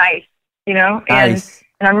prayer. Nice, you know. Nice.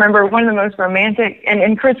 And I remember one of the most romantic,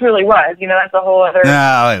 and Chris really was. You know, that's a whole other.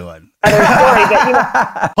 No, he wasn't. Other story, but you know,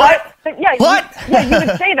 but yeah, What? You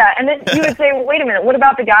would say that, and then you would say, well, wait a minute, what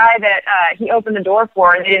about the guy that he opened the door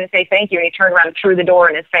for and he didn't say thank you, and he turned around and threw the door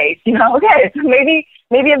in his face? You know, okay, so maybe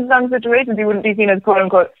in some situations he wouldn't be seen as quote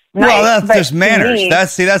unquote nice. Well, that's but just manners. me,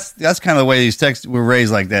 That's kind of the way these texts were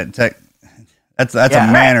raised like that. That's Yeah.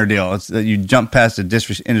 a manner deal. It's that you jump past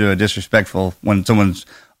into a disrespectful when someone's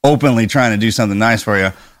openly trying to do something nice for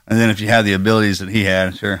you, and then if you have the abilities that he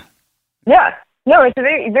had, sure. Yeah, no, it's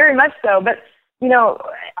very, very much so. But you know,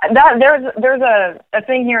 that there's a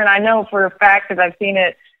thing here, and I know for a fact because I've seen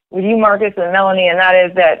it with you, Marcus, and Melanie, and that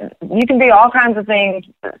is that you can be all kinds of things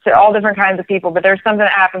to all different kinds of people, but there's something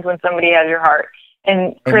that happens when somebody has your heart.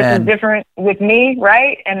 And Chris Amen. is different with me,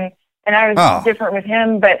 right? And I was different with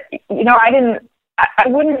him, but you know, I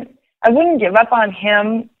wouldn't give up on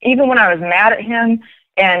him even when I was mad at him.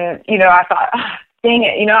 And you know, I thought, dang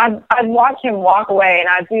it, you know, I'd watch him walk away, and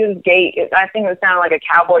I'd see this gate. I think it was sounding like a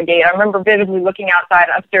cowboy gate. I remember vividly looking outside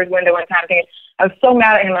an upstairs window one time thinking, I was so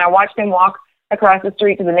mad at him, and I watched him walk across the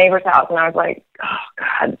street to the neighbor's house, and I was like, oh,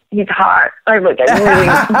 God, he's hot. I look at really,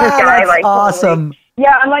 this guy, That's like, awesome.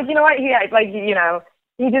 yeah, I'm like, you know what, he had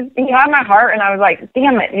my heart, and I was like,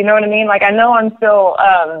 damn it, you know what I mean? Like, I know I'm still,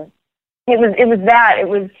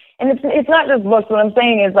 and it's not just looks. What I'm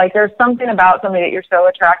saying is, like, there's something about somebody that you're so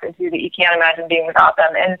attracted to that you can't imagine being without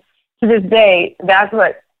them. And to this day, that's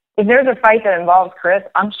what, if there's a fight that involves Chris,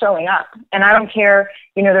 I'm showing up. And I don't care,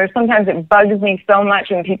 you know, there's sometimes it bugs me so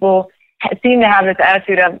much when people seem to have this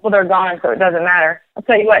attitude of, well, they're gone, so it doesn't matter. I'll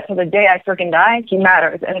tell you what, till the day I freaking die, he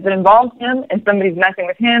matters. And if it involves him and somebody's messing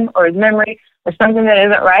with him or his memory or something that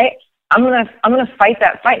isn't right, I'm gonna fight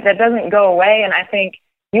that fight. That doesn't go away. And I think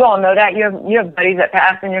you all know that. You have buddies that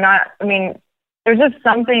pass, and you're not. I mean, there's just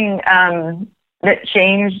something that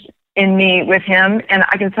changed in me with him, and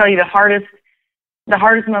I can tell you the hardest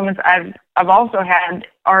moments I've also had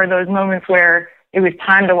are those moments where it was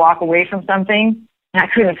time to walk away from something, and I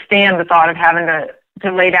couldn't stand the thought of having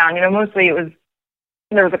to lay down. You know, mostly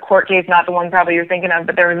there was a court case, not the one probably you're thinking of,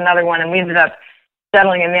 but there was another one, and we ended up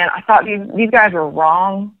settling. And man, I thought these guys were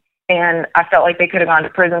wrong. And I felt like they could have gone to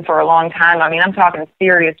prison for a long time. I mean, I'm talking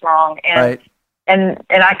serious wrong. And Right. and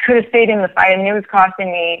I could have stayed in the fight. I mean, it was costing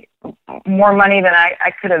me more money than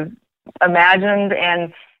I could have imagined.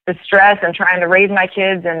 And the stress and trying to raise my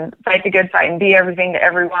kids and fight the good fight and be everything to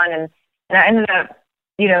everyone. And I ended up,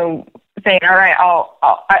 you know, saying, all right,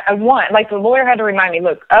 I want, like the lawyer had to remind me,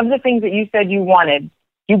 look, of the things that you said you wanted,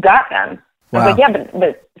 you got them. Wow. I was like, yeah,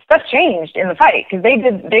 but stuff changed in the fight because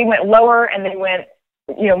they went lower and they went,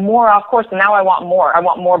 you know, more off course, and now I want more. I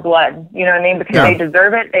want more blood. You know what I mean? Because they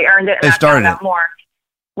deserve it. They earned it. And They started I found out more.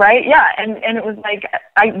 Right? Yeah. And it was like,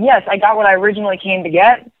 I got what I originally came to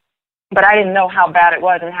get, but I didn't know how bad it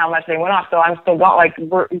was and how much they went off. So I'm still going, like,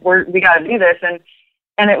 we got to do this.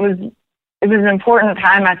 And it was an important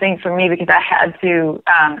time, I think, for me because I had to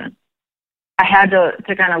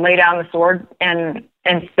kind of lay down the sword and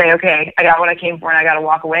say, okay, I got what I came for and I got to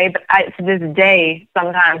walk away. But to this day,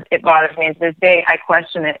 sometimes it bothers me. And to this day, I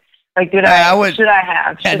question it. Like, should I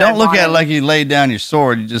have? Yeah, don't look at it like you laid down your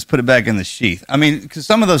sword. You just put it back in the sheath. I mean, because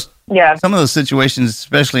some of those situations,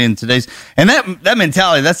 especially in today's, and that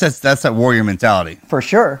mentality, that's that warrior mentality. For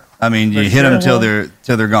sure. I mean, you hit them till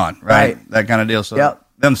they're gone, right? That kind of deal. So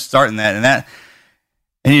them starting that.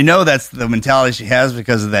 And you know that's the mentality she has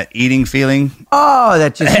because of that eating feeling. Oh,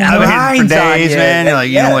 that just for days, man. You're like,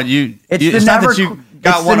 you know what? It's not that you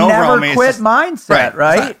got one over on me. Never quit mindset,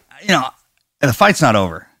 right? You know, and the fight's not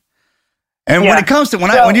over. And when it comes to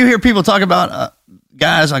when you hear people talk about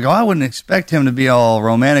guys, like, oh, I wouldn't expect him to be all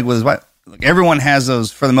romantic with his wife. Look, everyone has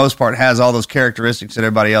those, for the most part, has all those characteristics that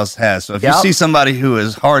everybody else has. So if you see somebody who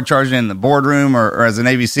is hard charging in the boardroom or as a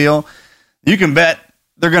Navy SEAL, you can bet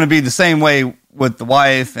they're going to be the same way with the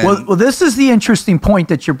wife. And well, this is the interesting point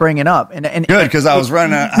that you're bringing up, and good because I was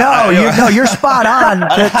running. You're spot on.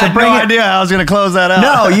 To bring no idea how I was going to close that out.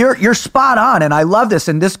 No, you're spot on, and I love this.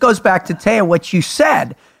 And this goes back to Taya, what you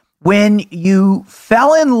said when you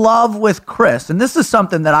fell in love with Chris, and this is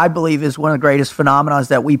something that I believe is one of the greatest phenomena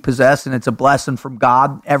that we possess, and it's a blessing from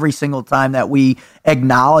God every single time that we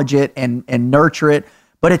acknowledge it and nurture it.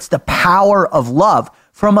 But it's the power of love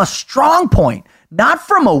from a strong point. Not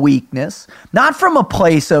from a weakness, not from a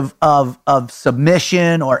place of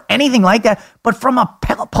submission or anything like that, but from a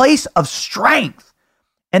place of strength.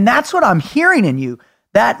 And that's what I'm hearing in you.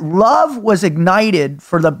 That love was ignited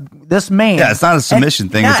for this man. Yeah, it's not a submission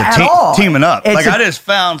thing. It's a teaming up. I just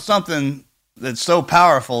found something that's so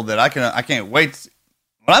powerful that I can't wait.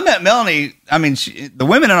 When I met Melanie, I mean, the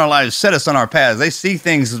women in our lives set us on our paths. They see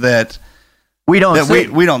things that we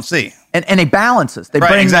don't see. And they balance us. They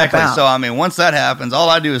bring exactly. that balance. So, I mean, once that happens, all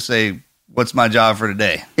I do is say, what's my job for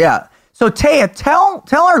today? Yeah. So, Taya,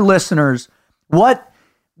 tell our listeners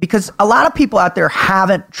because a lot of people out there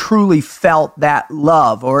haven't truly felt that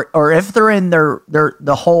love, or if they're in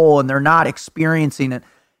the hole and they're not experiencing it,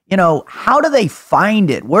 how do they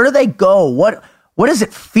find it? Where do they go? What does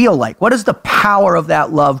it feel like? What does the power of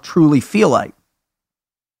that love truly feel like?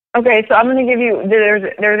 Okay, so I'm going to give you,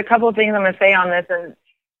 there's a couple of things I'm going to say on this. And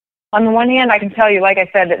on the one hand, I can tell you, like I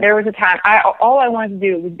said, that there was a time, all I wanted to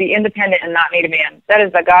do was be independent and not need a man. That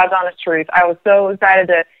is the God's honest truth. I was so excited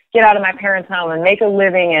to get out of my parents' home and make a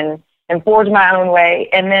living and forge my own way.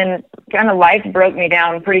 And then kind of life broke me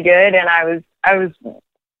down pretty good. And I was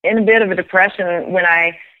in a bit of a depression when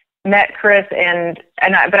I met Chris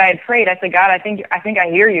but I had prayed. I said, God, I think I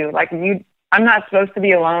hear you. Like I'm not supposed to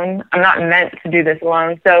be alone. I'm not meant to do this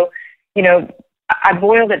alone. So, I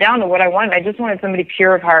boiled it down to what I wanted. I just wanted somebody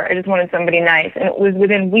pure of heart. I just wanted somebody nice. And it was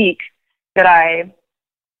within weeks that I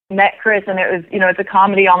met Chris, and it was, it's a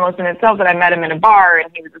comedy almost in itself that I met him in a bar,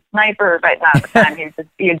 and he was a sniper, but not at the time.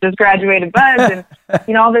 He had just graduated Buzz,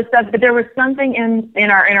 and all this stuff. But there was something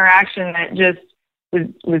in our interaction that just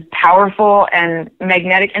was powerful and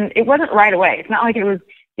magnetic, and it wasn't right away. It's not like it was,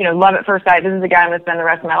 love at first sight. This is the guy I'm going to spend the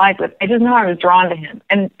rest of my life with. I just know I was drawn to him,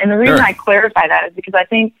 and the reason I clarify that is because I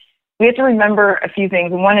think we have to remember a few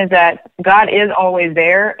things. One is that God is always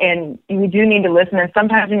there, and we do need to listen. And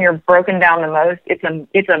sometimes when you're broken down the most, it's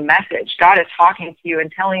a message. God is talking to you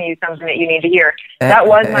and telling you something that you need to hear. That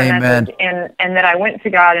was my message, and that I went to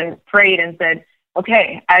God and prayed and said,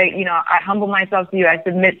 okay, I humble myself to you. I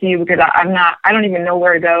submit to you because I don't even know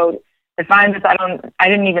where to go to find this. I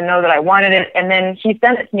didn't even know that I wanted it. And then he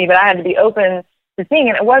sent it to me, but I had to be open to seeing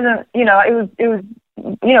it. It wasn't,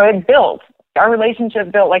 it built. Our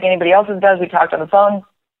relationship built like anybody else's does. We talked on the phone,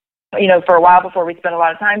 for a while before we spent a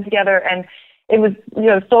lot of time together. And it was,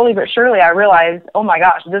 slowly but surely I realized, oh my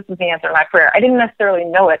gosh, this is the answer to my prayer. I didn't necessarily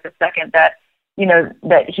know it the second that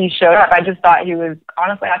he showed up. I just thought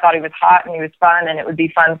I thought he was hot and he was fun and it would be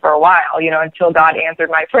fun for a while, until God answered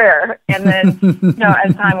my prayer. And then,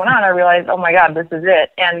 as time went on, I realized, oh my God, this is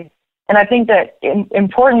it. And I think that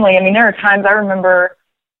importantly, there are times I remember,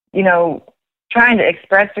 trying to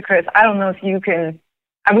express to Chris, I don't know if you can,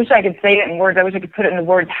 I wish I could say it in words. I wish I could put it into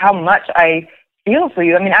words how much I feel for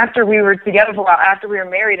you. After we were together for a while, after we were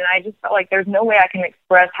married, and I just felt like there's no way I can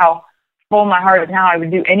express how full my heart is now. I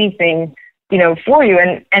would do anything, for you.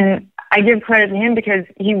 And I give credit to him because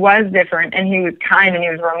he was different and he was kind and he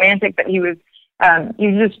was romantic, but he was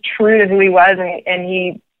just true to who he was, and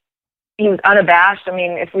he was unabashed.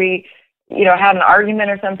 If we, had an argument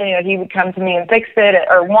or something, he would come to me and fix it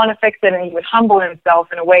or want to fix it, and he would humble himself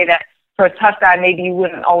in a way that for a tough guy, maybe you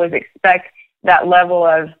wouldn't always expect that level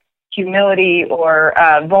of humility or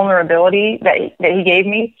vulnerability that he gave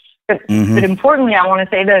me. But importantly, I want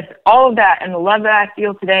to say this, all of that and the love that I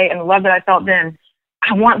feel today and the love that I felt then,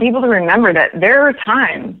 I want people to remember that there are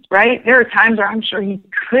times, right? There are times where I'm sure he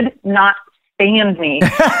could not stand me.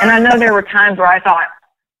 And I know there were times where I thought,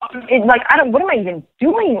 what am I even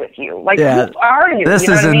doing with you? Who are you? This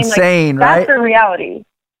is insane, right? That's the reality.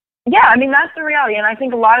 Yeah, that's the reality. And I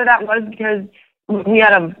think a lot of that was because we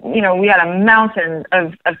had a mountain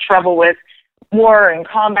of trouble with war and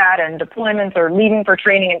combat and deployments or leaving for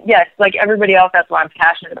training. And yes, like everybody else, that's why I'm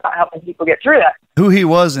passionate about helping people get through that. Who he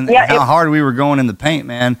was and how hard we were going in the paint,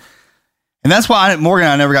 man. And that's why Morgan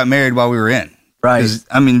and I never got married while we were in. Right.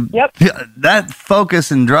 That focus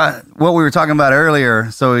and drive, what we were talking about earlier.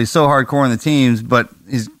 So he's so hardcore in the teams, but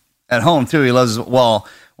he's at home too. He loves his wall.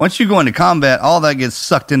 Once you go into combat, all that gets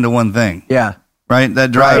sucked into one thing. Yeah. Right.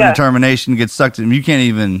 That drive and determination gets sucked in. You can't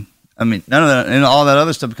even, none of that, and all that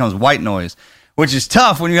other stuff becomes white noise, which is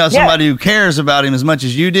tough when you have somebody who cares about him as much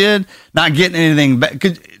as you did, not getting anything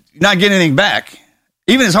back.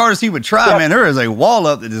 Even as hard as he would try, man, there is a wall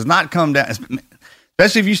up that does not come down.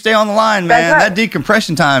 Especially if you stay on the line, man. That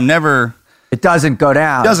decompression time it doesn't go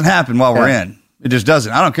down. It doesn't happen while we're in. It just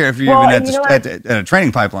doesn't. I don't care if you're even at a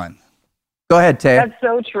training pipeline. Go ahead, Tay. That's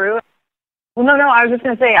so true. Well, no, I was just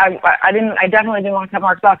going to say, I definitely didn't want to cut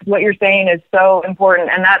Mark's off because what you're saying is so important.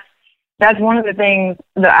 And that's one of the things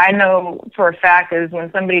that I know for a fact is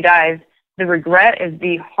when somebody dies, the regret is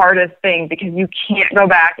the hardest thing because you can't go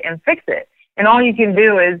back and fix it. And all you can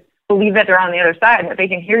do is believe that they're on the other side and that they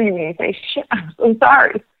can hear you when you say, shit, I'm so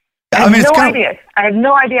sorry. I had no idea. I had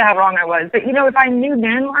no idea how wrong I was. But, if I knew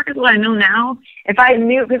then, Marcus, what I know now, if I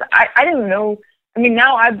knew, because I didn't know,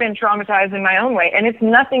 now I've been traumatized in my own way, and it's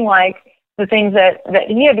nothing like the things that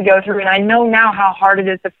he had to go through, and I know now how hard it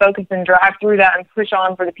is to focus and drive through that and push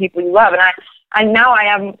on for the people you love, and I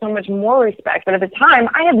have so much more respect, but at the time,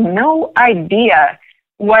 I had no idea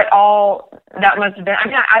what all that must have been.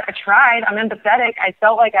 I tried. I'm empathetic. I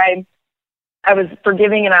felt like I was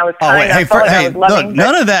forgiving and I was kind. I was loving, look,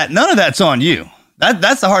 none of that's on you.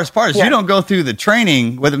 That's the hardest part is you don't go through the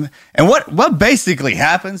training with them. And what basically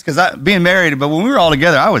happens, because being married, but when we were all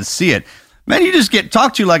together, I would see it. Man, you just get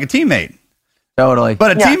talked to like a teammate. Totally.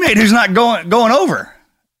 But a teammate who's not going over.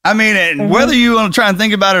 Whether you want to try and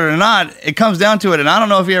think about it or not, it comes down to it. And I don't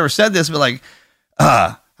know if you ever said this, but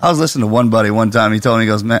I was listening to one buddy one time. He told me, he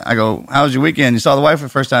goes, man, I go, how was your weekend? You saw the wife for the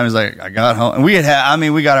first time? He's like, I got home. And we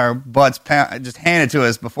got our butts just handed to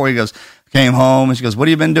us before he goes, came home. And she goes, what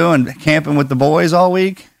have you been doing? Camping with the boys all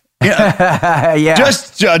week? Yeah.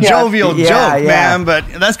 Just a jovial joke, man. But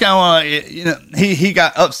that's kind of, he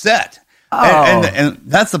got upset. Oh. And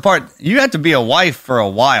that's the part. You have to be a wife for a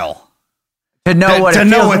while to know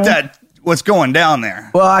what's going down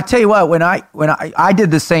there. Well, I tell you what, when I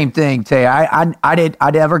did the same thing, Tay, I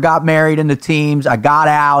never got married in the teams. I got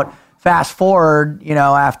out. Fast forward,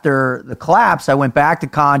 after the collapse, I went back to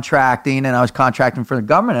contracting, and I was contracting for the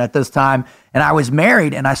government at this time, and I was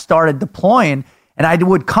married, and I started deploying, and I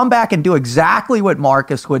would come back and do exactly what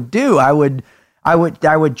Marcus would do. I would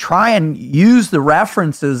try and use the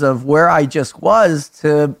references of where I just was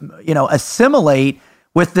to, assimilate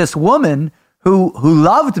with this woman who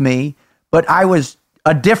loved me, but I was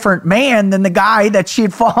a different man than the guy that she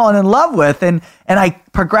had fallen in love with. And I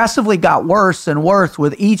progressively got worse and worse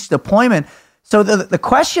with each deployment. So the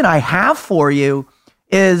question I have for you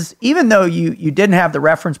is, even though you didn't have the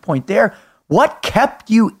reference point there, what kept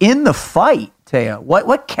you in the fight, Taya?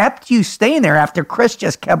 What kept you staying there after Chris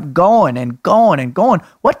just kept going and going and going?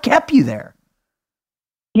 What kept you there?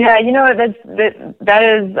 Yeah, that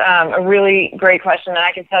is a really great question, and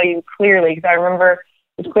I can tell you clearly, because I remember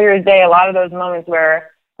as clear as day a lot of those moments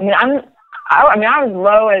where I was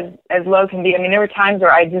low as low can be. There were times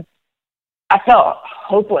where I felt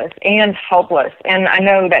hopeless and helpless, and I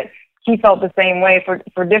know that he felt the same way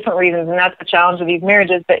for different reasons, and that's the challenge of these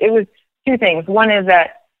marriages. But it was two things. One is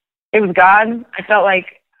that it was God. I felt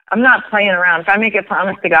like I'm not playing around. If I make a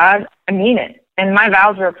promise to God, I mean it, and my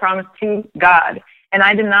vows were a promise to God, and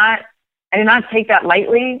I did not take that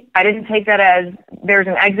lightly. I didn't take that as there's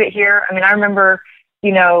an exit here. I remember,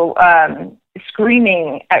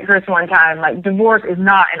 screaming at Chris one time, like, divorce is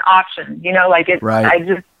not an option, right. I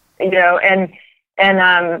just,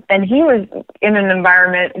 and he was in an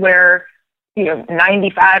environment where,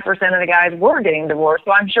 95% of the guys were getting divorced.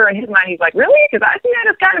 So I'm sure in his mind, he's like, really? Because I see that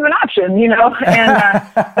as kind of an option, and,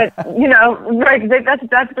 but, right,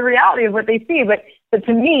 that's the reality of what they see. But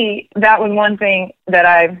to me, that was one thing that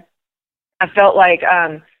I felt like,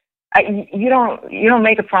 you don't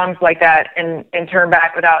make a promise like that and turn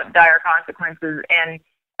back without dire consequences. And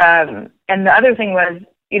the other thing was,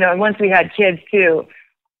 once we had kids too,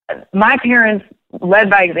 my parents led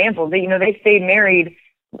by example. They stayed married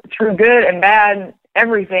through good and bad,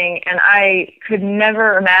 everything. And I could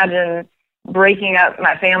never imagine breaking up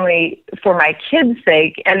my family for my kids'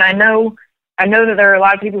 sake. And I know that there are a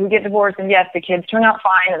lot of people who get divorced, and yes, the kids turn out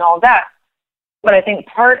fine and all of that. But I think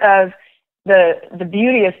part of the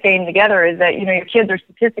beauty of staying together is that, your kids are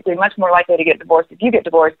statistically much more likely to get divorced if you get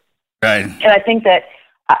divorced. Right. And I think that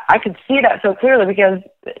I could see that so clearly, because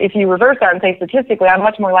if you reverse that and say statistically, I'm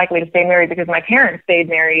much more likely to stay married because my parents stayed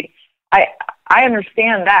married. I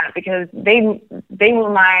understand that, because they were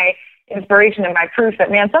my inspiration and my proof that,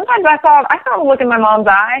 man, sometimes I saw a look in my mom's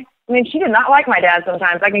eye. She did not like my dad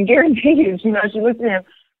sometimes. I can guarantee you, she looked at him.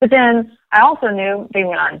 But then I also knew they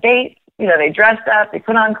went on dates. They dressed up, they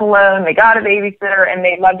put on cologne, they got a babysitter, and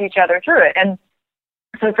they loved each other through it. And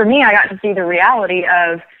so for me, I got to see the reality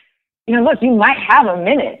of, look, you might have a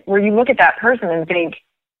minute where you look at that person and think,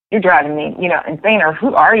 you're driving me, insane, or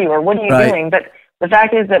who are you, or what are you doing? But the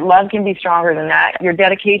fact is that love can be stronger than that. Your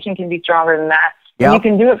dedication can be stronger than that. Yep. And you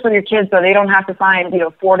can do it for your kids so they don't have to find,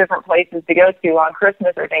 4 different places to go to on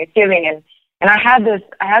Christmas or Thanksgiving. And I had this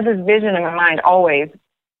vision in my mind always.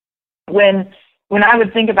 When I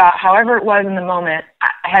would think about however it was in the moment,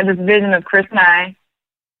 I had this vision of Chris and I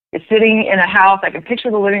sitting in a house. I could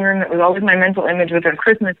picture the living room that was always my mental image, with a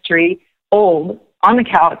Christmas tree, old, on the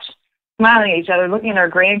couch, smiling at each other, looking at our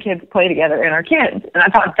grandkids play together and our kids. And I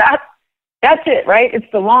thought, that's it, right?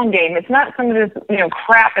 It's the long game. It's not some of this,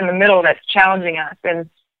 crap in the middle that's challenging us. And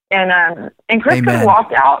Chris could have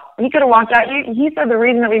walked out. He could have walked out. He said the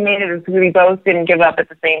reason that we made it is because we both didn't give up at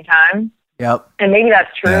the same time. Yep. And maybe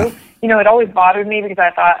that's true. Yeah. You know, it always bothered me because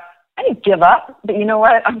I thought, I didn't give up. But you know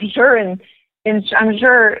what? I'm sure in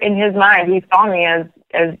his mind he saw me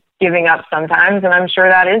as giving up sometimes, and I'm sure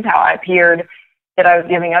that is how I appeared, that I was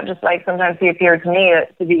giving up, just like sometimes he appeared to me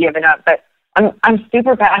to be giving up. But I'm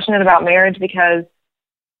super passionate about marriage because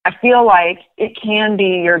I feel like it can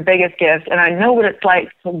be your biggest gift, and I know what it's like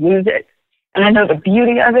to lose it, and I know the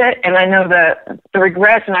beauty of it, and I know the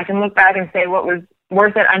regrets, and I can look back and say what was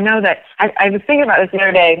worth it. I know that I was thinking about this the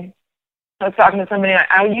other day. I was talking to somebody, and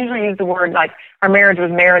I usually use the word like our marriage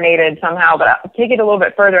was marinated somehow, but I'll take it a little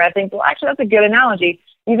bit further. I think, well, actually, that's a good analogy.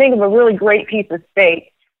 You think of a really great piece of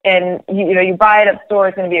steak, and you buy it at the store.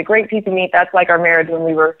 It's going to be a great piece of meat. That's like our marriage when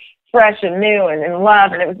we were fresh and new and in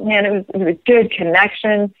love, and it was good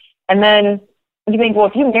connection. And then you think, well,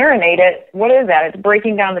 if you marinate it, what is that? It's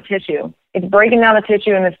breaking down the tissue. It's breaking down the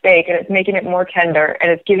tissue in the steak, and it's making it more tender, and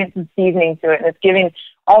it's giving some seasoning to it, and it's giving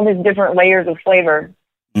all these different layers of flavor.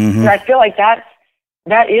 Mm-hmm. And I feel like that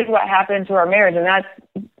is what happened to our marriage, and that's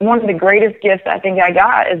one of the greatest gifts I think I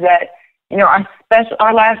got, is that, you know,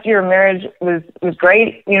 our last year of marriage was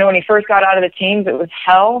great. You know, when he first got out of the teams, it was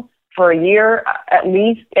hell for a year at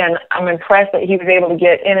least, and I'm impressed that he was able to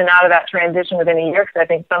get in and out of that transition within a year, because I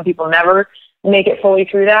think some people never make it fully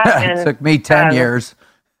through that. And it took me 10 years.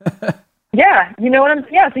 Yeah, you know what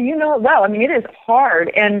so you know it well. I mean, it is hard,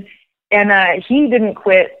 and he didn't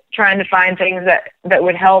quit trying to find things that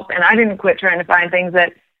would help, and I didn't quit trying to find things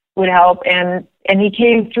that would help, and he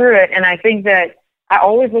came through it. And I think that I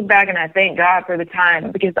always look back and I thank God for the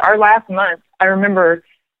time, because our last month, I remember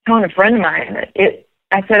telling a friend of mine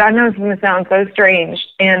I said, I know it's going to sound so strange,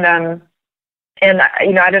 and you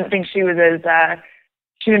know, I didn't think she was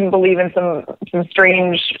she didn't believe in some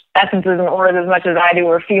strange essences and auras as much as I do,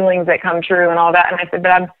 or feelings that come true and all that. And I said,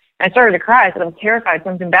 but I started to cry. I said, I'm terrified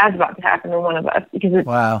something bad's about to happen to one of us, because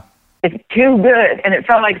it's too good. And it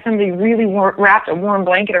felt like somebody really wrapped a warm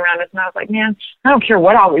blanket around us. And I was like, man, I don't care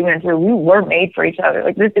what all we went through. We were made for each other.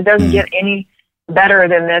 Like this, it doesn't get any better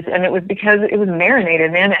than this. And it was because it was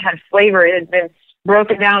marinated, man. It had flavor. It had been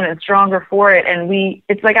broken down and stronger for it. And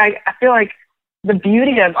it's like, I feel like the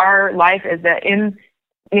beauty of our life is that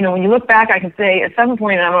when you look back, I can say at some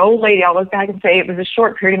point, and I'm an old lady, I'll look back and say it was a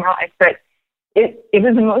short period of my life, but it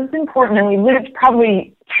was the most important, and we lived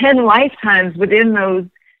probably 10 lifetimes within those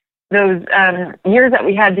years that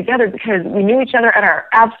we had together, because we knew each other at our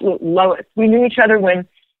absolute lowest. We knew each other when,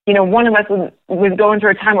 you know, one of us was going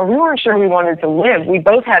through a time where we weren't sure we wanted to live. We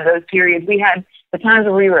both had those periods. We had the times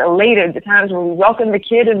where we were elated, the times where we welcomed the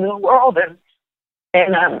kid into the world,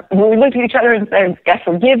 and when we looked at each other and said, I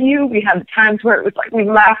forgive you. We had times where it was like we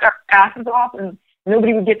laughed our asses off, and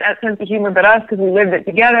nobody would get that sense of humor but us, because we lived it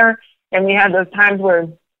together. And we had those times where,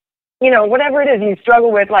 you know, whatever it is you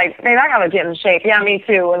struggle with, like, man, I got to get in shape. Yeah, me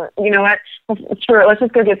too. And you know what? Sure, let's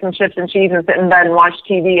just go get some chips and cheese and sit in bed and watch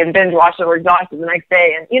TV and binge watch, so we're exhausted the next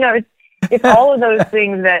day. And, you know, it's all of those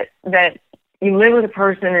things that you live with a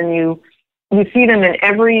person, and you see them in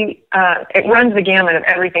every, it runs the gamut of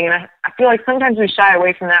everything. And I feel like sometimes we shy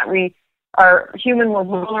away from that. We are human, we're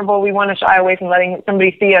vulnerable. We want to shy away from letting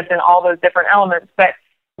somebody see us in all those different elements. But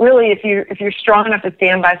really, if you're strong enough to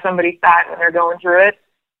stand by somebody's side when they're going through it,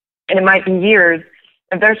 and it might be years,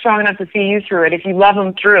 if they're strong enough to see you through it, if you love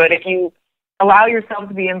them through it, if you allow yourself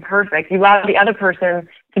to be imperfect, you allow the other person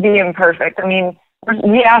to be imperfect. I mean,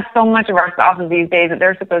 we ask so much of our spouses these days that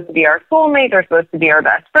they're supposed to be our soulmate, they're supposed to be our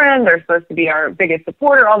best friend, they're supposed to be our biggest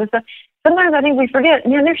supporter, all this stuff. Sometimes I think we forget,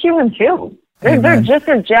 man, they're human too. They're just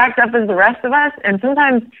as jacked up as the rest of us, and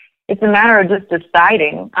sometimes it's a matter of just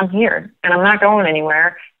deciding, I'm here, and I'm not going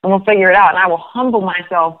anywhere, and we'll figure it out, and I will humble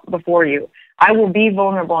myself before you. I will be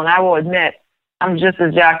vulnerable, and I will admit I'm just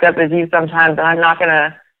as jacked up as you sometimes, and I'm not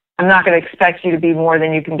gonna expect you to be more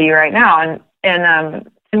than you can be right now. And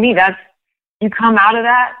to me, you come out of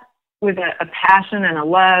that with a passion and a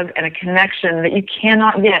love and a connection that you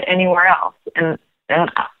cannot get anywhere else. And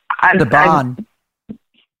the bond.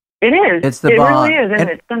 It is. It's the bond. It really is, and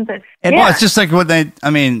it's something. Well, it's just like the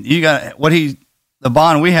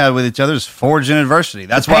bond we had with each other is forged in adversity.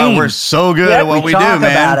 That's why we're so good at what we do, man. We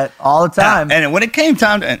talk about it all the time. And when it came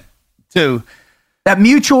time to that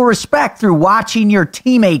mutual respect through watching your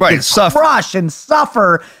teammate get crushed and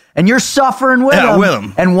suffer, and you're suffering with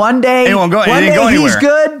him. And one day, he's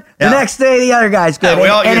good. The next day, the other guy's good.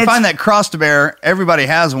 You find that cross to bear. Everybody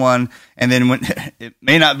has one, and then when it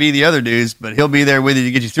may not be the other dude's, but he'll be there with you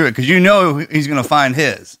to get you through it, because you know he's going to find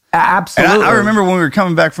his. Absolutely. And I remember when we were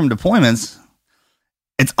coming back from deployments,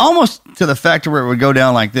 it's almost to the factor where it would go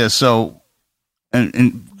down like this. So,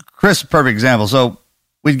 and Chris, perfect example. So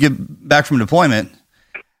we'd get back from deployment,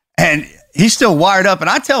 and he's still wired up. And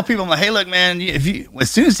I tell people, I'm like, hey, look, man,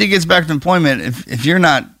 as soon as he gets back from deployment, if you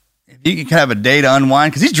can have a day to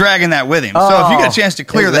unwind, because he's dragging that with him. So if you get a chance to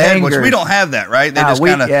clear the head, which we don't have that, right? They just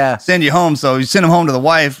kind of send you home. So you send him home to the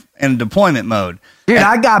wife in deployment mode. Dude,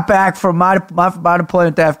 I got back from my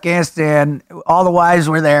deployment to Afghanistan. All the wives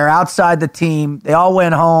were there outside the team. They all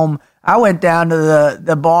went home. I went down to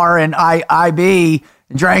the bar in IB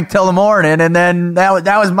and drank till the morning, and then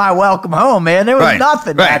that was my welcome home, man. There was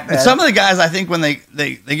nothing back then. And some of the guys, I think, when they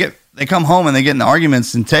come home and they get in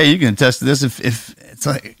arguments, and Tay, you can attest to this, if it's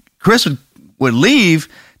like Chris would leave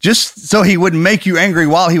just so he wouldn't make you angry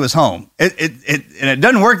while he was home. And it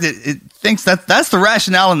doesn't work. It thinks that's the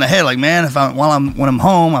rationale in the head. Like, man, when I'm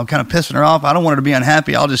home, I'm kind of pissing her off. I don't want her to be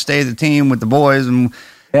unhappy. I'll just stay at the team with the boys. And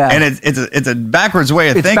it's a backwards way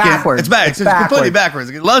of thinking. Backwards. It's completely backwards.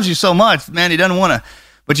 It loves you so much, man. He doesn't want to.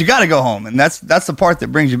 But you got to go home, and that's the part that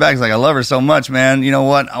brings you back. It's like, I love her so much, man. You know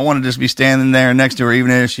what? I want to just be standing there next to her,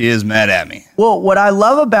 even if she is mad at me. Well, what I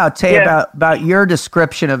love about Tay, about your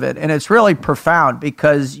description of it, and it's really profound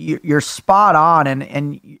because you're spot on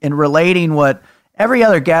in relating what every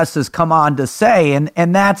other guest has come on to say,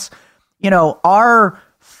 and that's, our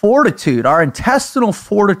fortitude, our intestinal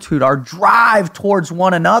fortitude, our drive towards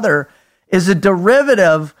one another is a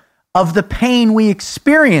derivative of the pain we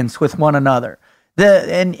experience with one another.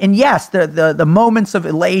 The moments of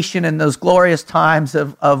elation and those glorious times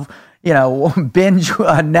of binge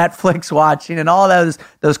Netflix watching and all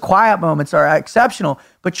those quiet moments are exceptional.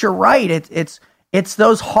 But you're right, it's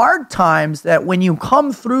those hard times that when you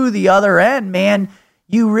come through the other end, man,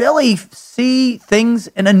 you really see things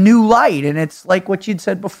in a new light. And it's like what you'd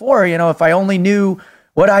said before, if I only knew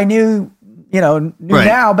what I knew,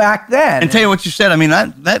 now back then. And tell you what you said, I mean,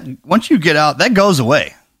 that once you get out, that goes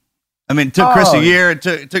away. I mean, it took Chris a year. It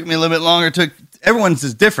took me a little bit longer. Everyone's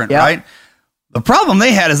is different, right? The problem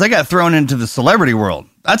they had is they got thrown into the celebrity world.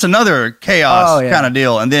 That's another chaos kind of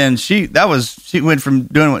deal. And then she went from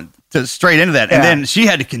doing to straight into that, and then she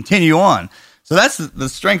had to continue on. So that's the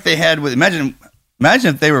strength they had with. Imagine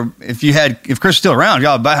if Chris was still around,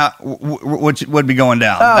 y'all, what would be going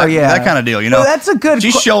down? That kind of deal. Well, that's a good.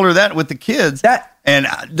 She shouldered that with the kids. And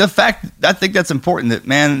the fact, I think that's important that,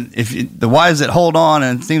 man, the wives that hold on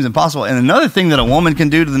and it seems impossible. And another thing that a woman can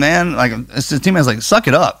do to the man, like his teammate's like, suck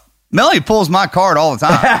it up. Melanie pulls my card all the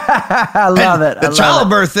time. I love it. The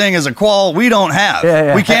childbirth thing is a qual we don't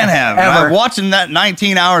have. We can't have. And I'm watching that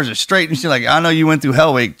 19 hours straight, and she's like, I know you went through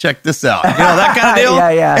Hell Week. Check this out. That kind of deal.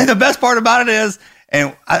 And the best part about it is,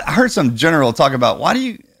 and I heard some general talk about,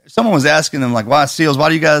 someone was asking them, like, why SEALs, why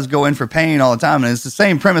do you guys go in for pain all the time? And it's the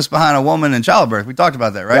same premise behind a woman in childbirth. We talked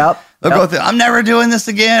about that, right? They'll go through, I'm never doing this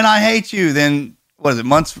again. I hate you. Then, what is it,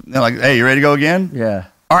 months? They're like, hey, you ready to go again? Yeah.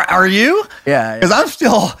 Are you? Yeah. Because I'm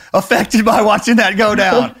still affected by watching that go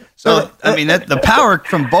down. So, I mean, the power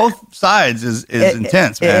from both sides is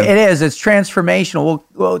intense, man. It is. It's transformational.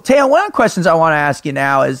 Well, Taya, one of the questions I want to ask you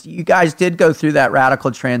now is, you guys did go through that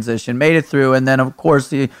radical transition, made it through, and then, of course,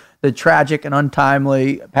 the tragic and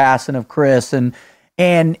untimely passing of Chris, and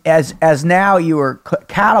as now you were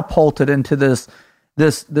catapulted into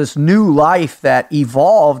this new life that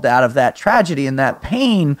evolved out of that tragedy, and that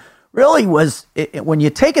pain really was, when you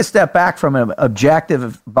take a step back from an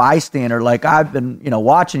objective bystander, like I've been,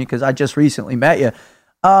 watching you because I just recently met you,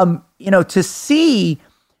 to see,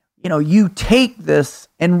 you take this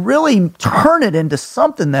and really turn it into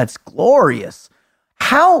something that's glorious.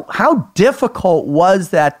 How difficult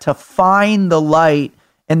was that to find the light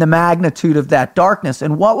and the magnitude of that darkness?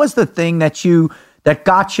 And what was the thing that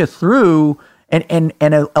got you through and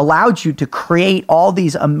allowed you to create all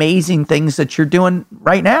these amazing things that you're doing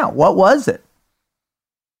right now? What was it?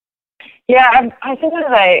 Yeah, I think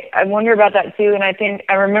that I wonder about that too. And I think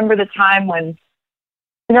I remember the time when,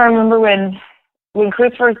 when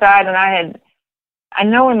Chris first died, and I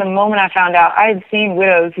know in the moment I found out, I had seen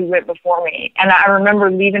widows who went before me. And I remember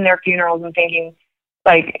leaving their funerals and thinking,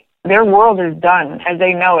 like, their world is done as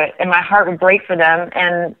they know it. And my heart would break for them.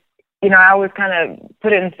 And, I always kind of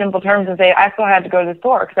put it in simple terms and say, I still had to go to the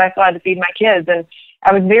store because I still had to feed my kids. And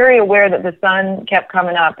I was very aware that the sun kept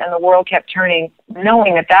coming up and the world kept turning,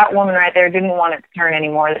 knowing that woman right there didn't want it to turn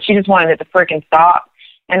anymore, that she just wanted it to freaking stop.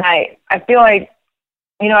 And I feel like,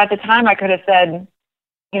 at the time I could have said,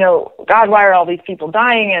 God, why are all these people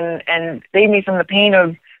dying, and save me from the pain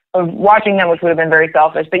of watching them, which would have been very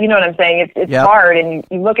selfish. But you know what I'm saying? It's hard, and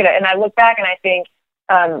you look at it, and I look back and I think,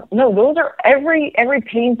 no, those are every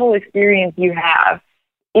painful experience you have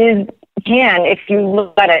can, if you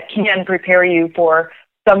look at it, can prepare you for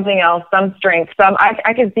something else, some strength,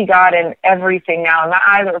 I can see God in everything now. And my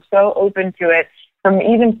eyes are so open to it, from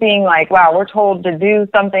even seeing like, wow, we're told to do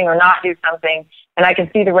something or not do something. And I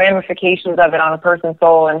can see the ramifications of it on a person's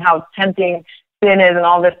soul and how tempting sin is and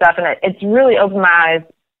all this stuff. And it's really opened my eyes,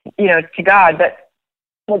 to God. But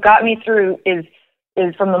what got me through is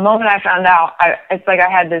from the moment I found out, it's like I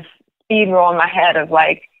had this speed roll in my head of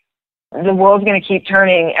like, the world's going to keep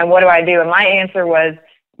turning, and what do I do? And my answer was,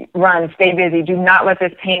 run, stay busy, do not let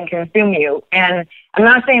this pain consume you. And I'm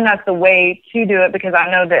not saying that's the way to do it, because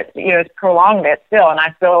I know that, it's prolonged it still, and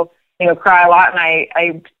I still, cry a lot, and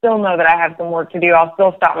I still know that I have some work to do. I'll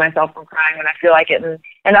still stop myself from crying when I feel like it,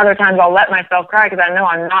 and other times I'll let myself cry because I know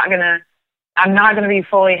I'm not gonna be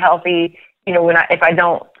fully healthy, if I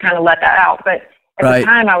don't kind of let that out. But at the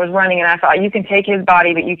time I was running, and I thought, you can take his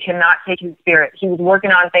body, but you cannot take his spirit. He was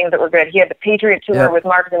working on things that were good. He had the Patriot Tour with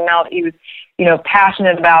Marcus and Mel that he was,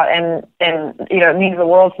 passionate about, and it means the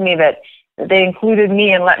world to me that they included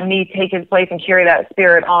me and let me take his place and carry that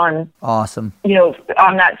spirit on. Awesome.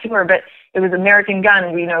 On that tour. But it was American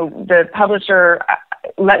Gun. The publisher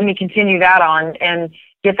let me continue that on and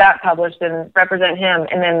get that published and represent him.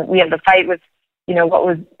 And then we had the fight with, what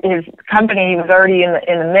was his company. He was already in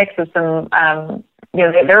the mix of some,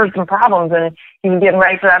 there were some problems, and he was getting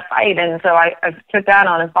ready for that fight. And so I took that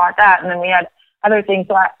on and fought that. And then we had other things.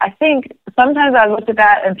 So I think sometimes I looked at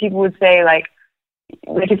that and people would say like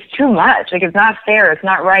it's too much. Like, it's not fair. It's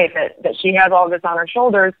not right that she has all this on her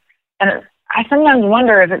shoulders. And I sometimes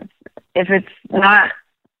wonder if it's not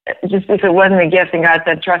just, if it wasn't a gift and God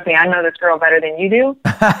said, trust me, I know this girl better than you do.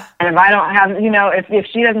 And if I don't have, if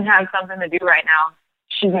she doesn't have something to do right now,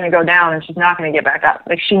 she's going to go down and she's not going to get back up.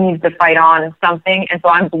 Like, she needs to fight on something. And so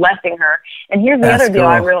I'm blessing her. And here's the other deal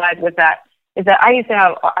I realized with that is that I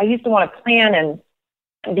used to want to plan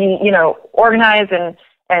and be, organized and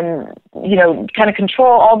kind of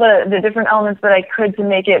control all the different elements that I could to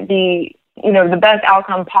make it be, the best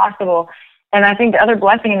outcome possible. And I think the other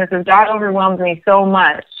blessing in this is God overwhelmed me so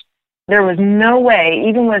much. There was no way,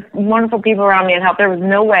 even with wonderful people around me and help, there was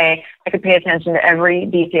no way I could pay attention to every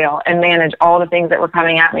detail and manage all the things that were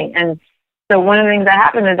coming at me. And so one of the things that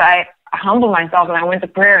happened is I humbled myself and I went to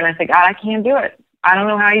prayer and I said, God, I can't do it. I don't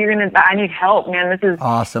know how you're going to, I need help, man. This is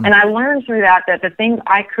awesome. And I learned through that the things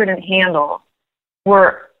I couldn't handle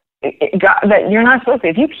were that you're not supposed to.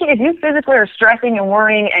 If you physically are stressing and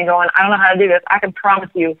worrying and going, I don't know how to do this, I can promise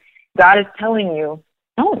you, God is telling you,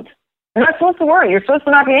 don't. You're not supposed to worry. You're supposed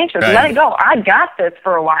to not be anxious. Right. Let it go. I got this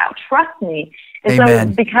for a while. Trust me. And Amen.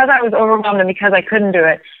 So because I was overwhelmed and because I couldn't do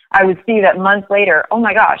it, I would see that months later, oh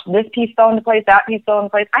my gosh, this piece fell into place, that piece fell into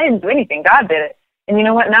place. I didn't do anything. God did it. And you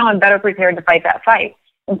know what? Now I'm better prepared to fight that fight.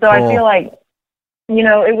 And so I feel like,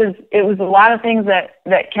 it was a lot of things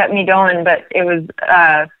that kept me going, but it was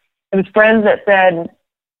friends that said,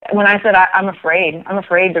 when I said, I'm afraid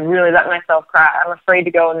to really let myself cry. I'm afraid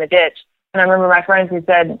to go in the ditch. And I remember my friends who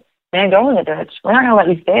said, man, go in the ditch. We're not going to let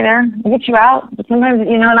you stay there. We'll get you out. But sometimes,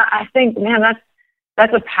 and I think, man,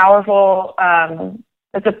 that's a powerful,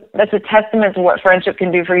 that's a testament to what friendship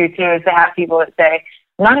can do for you too, is to have people that say,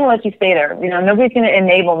 I'm not going to let you stay there. Nobody's going to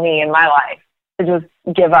enable me in my life to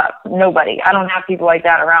just give up. Nobody. I don't have people like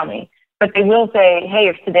that around me. But they will say, hey,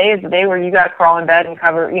 if today is the day where you got to crawl in bed and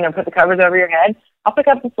cover, put the covers over your head, I'll pick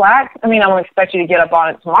up the slack. I mean, I won't expect you to get up on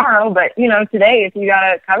it tomorrow, but, today, if you got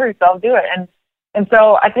to cover yourself, do it. And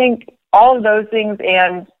so I think all of those things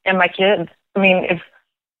and my kids, I mean, if,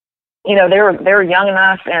 they were young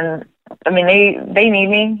enough and, I mean, they need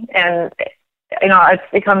me. And,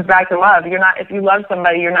 it comes back to love. If you love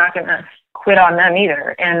somebody, you're not going to quit on them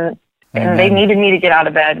either. And they needed me to get out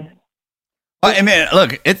of bed. Well, I mean,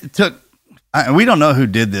 look, it took, we don't know who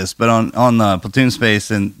did this, but on the Platoon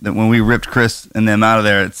Space, and when we ripped Chris and them out of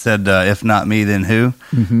there, it said, if not me, then who?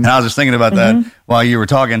 Mm-hmm. And I was just thinking about that while you were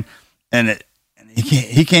talking, and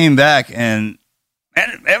he came back, and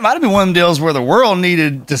it might have been one of them deals where the world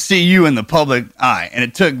needed to see you in the public eye, and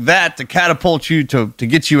it took that to catapult you to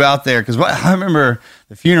get you out there. Because I remember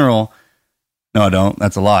the funeral. No, I don't.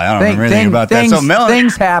 That's a lie. I don't remember anything about that. So Melanie,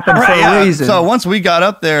 things happen for a reason. So once we got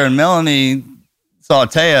up there and Melanie saw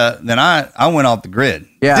Taya, then I went off the grid.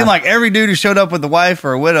 Yeah. It seemed like every dude who showed up with a wife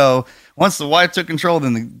or a widow, once the wife took control,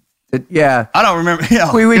 then I don't remember.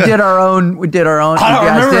 We did our own. I don't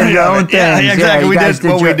remember did your own things. Yeah, exactly. We did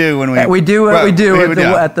what we do when we do what we do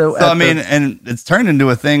at the. So I mean, and it's turned into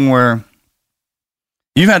a thing where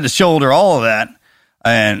you've had to shoulder all of that,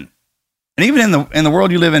 and even in the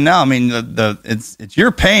world you live in now, I mean, it's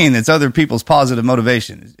your pain that's other people's positive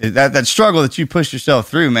motivation. That struggle that you push yourself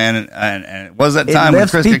through, man, and it was that time when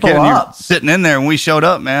Chris and Kid, you were sitting in there and we showed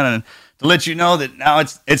up, man, and to let you know that now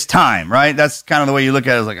it's time, right? That's kind of the way you look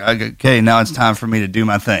at it. It's like, okay, now it's time for me to do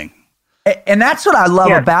my thing. And that's what I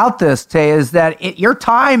love about this, Tay, is that your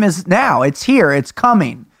time is now. It's here. It's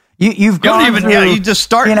coming. You've gone through, you just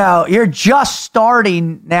start. You're just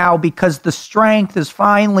starting now because the strength has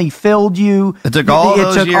finally filled you. It took all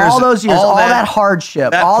those years, all that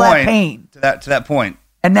hardship, that pain. To that point.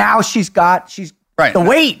 And now she's got right. the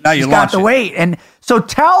weight. Now you got the weight. And so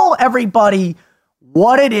tell everybody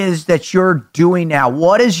what it is that you're doing now.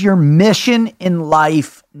 What is your mission in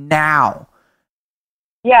life now?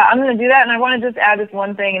 Yeah, I'm going to do that. And I want to just add this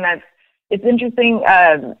one thing, and that's, it's interesting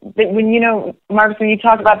that when, Marcus, when you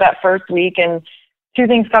talk about that first week, and two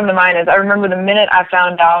things come to mind is I remember the minute I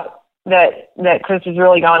found out that Chris was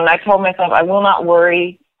really gone, and I told myself, I will not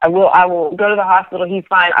worry. I will go to the hospital. He's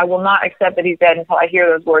fine. I will not accept that he's dead until I hear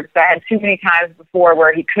those words. I had too many times before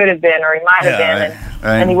where he could have been or he might have been,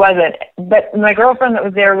 and he wasn't. But my girlfriend that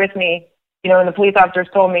was there with me, and the police officers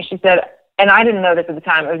told me, she said, and I didn't know this at the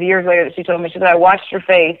time. It was years later that she told me, she said, I watched your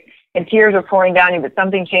face and tears were pouring down you, but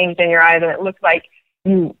something changed in your eyes, and it looked like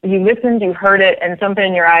you listened, you heard it, and something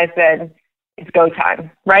in your eyes said, it's go time,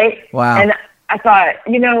 right? Wow. And I thought,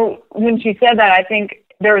 when she said that, I think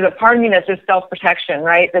there was a part of me that's just self-protection,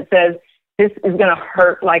 right? That says, this is going to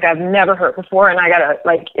hurt like I've never hurt before, and I got to,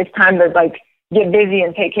 it's time to, get busy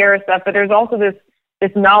and take care of stuff. But there's also this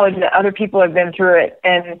knowledge that other people have been through it,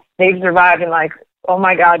 and they've survived, and oh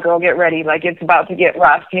my God, girl, get ready. It's about to get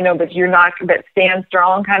rough, but you're not, but stand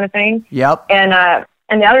strong kind of thing. Yep. And the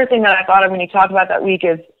other thing that I thought of when you talk about that week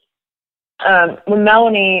is when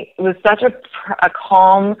Melanie was such a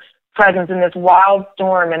calm presence in this wild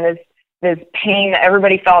storm and this pain that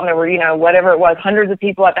everybody felt, and there were, whatever it was, hundreds of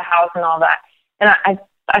people at the house and all that. And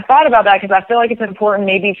I thought about that because I feel like it's important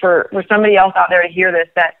maybe for somebody else out there to hear this,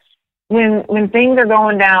 that when things are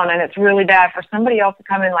going down and it's really bad, for somebody else to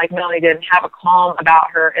come in like Melanie did and have a calm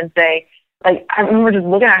about her and say, I remember just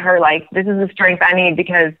looking at her like, this is the strength I need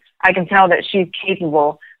because I can tell that she's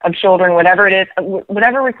capable of shouldering whatever it is,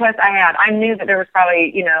 whatever request I had. I knew that there was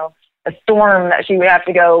probably, a storm that she would have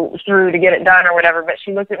to go through to get it done or whatever, but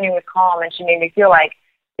she looked at me with calm and she made me feel like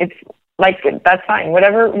it's like, that's fine.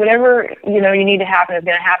 Whatever, you need to happen is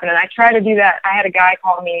going to happen. And I try to do that. I had a guy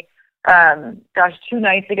call me 2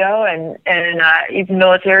 nights ago, and he's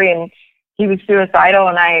military and he was suicidal,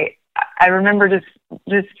 and I remember just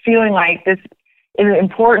feeling like this is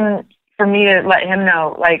important for me to let him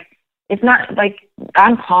know, it's not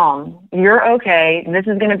I'm calm, you're okay, this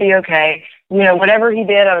is going to be okay, whatever he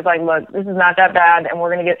did, I was like, look, this is not that bad, and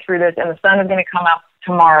we're going to get through this, and the sun is going to come out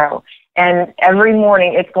tomorrow, and every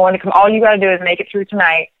morning it's going to come. All you got to do is make it through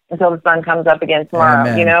tonight until the sun comes up again tomorrow.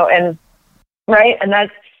 Amen. And right, and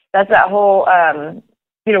that's that whole,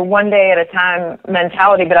 one day at a time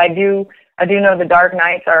mentality. But I do know the dark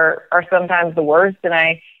nights are sometimes the worst. And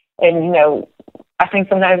I think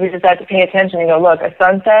sometimes we just have to pay attention and go, look, a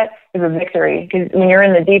sunset is a victory. Because when you're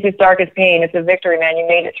in the deepest, darkest pain, it's a victory, man. You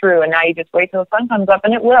made it through. And now you just wait till the sun comes up,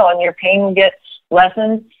 and it will. And your pain will get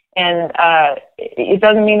lessened. And it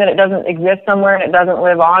doesn't mean that it doesn't exist somewhere and it doesn't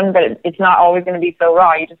live on, but it's not always going to be so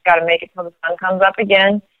raw. You just got to make it till the sun comes up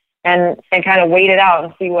again. And kind of wait it out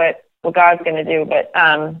and see what God's going to do. But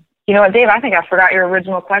you know what, Dave? I think I forgot your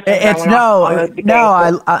original question.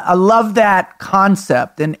 I love that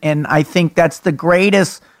concept, and I think that's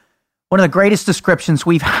one of the greatest descriptions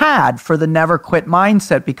we've had for the never quit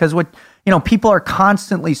mindset. Because people are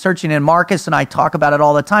constantly searching, and Marcus and I talk about it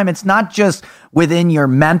all the time. It's not just within your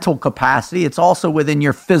mental capacity; it's also within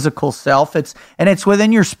your physical self. It's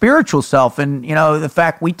within your spiritual self. And the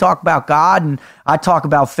fact we talk about God, and I talk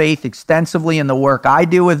about faith extensively in the work I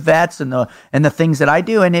do with vets and the things that I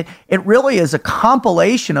do, and it really is a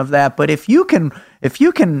compilation of that. But if you can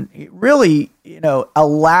really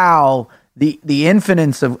allow the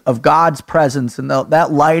infinite of God's presence and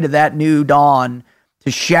that light of that new dawn to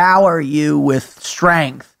shower you with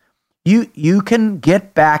strength, you can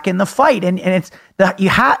get back in the fight. And it's that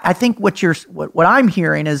I think what I'm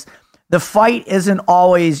hearing is the fight isn't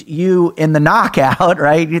always you in the knockout,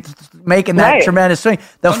 right? It's making that tremendous swing.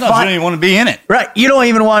 Sometimes you don't even want to be in it. Right. You don't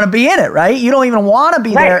even want to be in it, right? You don't even want to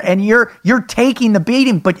be there, and you're taking the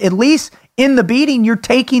beating, but at least in the beating, you're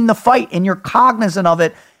taking the fight and you're cognizant of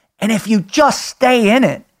it. And if you just stay in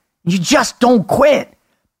it, you just don't quit,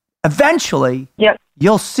 eventually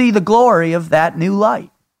you'll see the glory of that new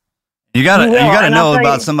light. You gotta know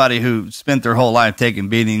about somebody who spent their whole life taking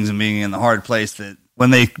beatings and being in the hard place, that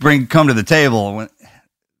when they come to the table,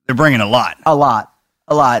 they're bringing a lot.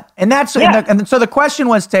 And that's and so the question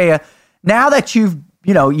was, Taya, now that you've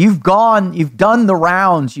you've done the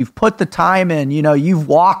rounds, you've put the time in, you've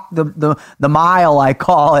walked the mile, I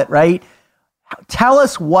call it, right? Tell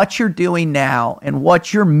us what you're doing now and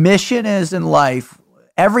what your mission is in life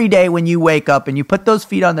every day when you wake up and you put those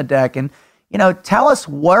feet on the deck, and tell us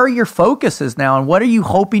where your focus is now and what are you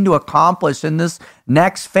hoping to accomplish in this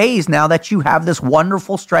next phase now that you have this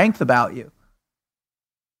wonderful strength about you.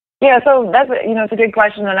 Yeah, so that's it's a good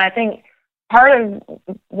question, and I think part of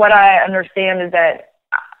what I understand is that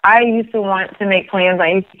I used to want to make plans.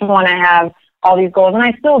 I used to want to have all these goals, and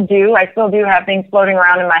I still do. I still do have things floating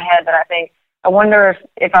around in my head that I think, I wonder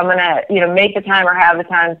if I'm going to, make the time or have the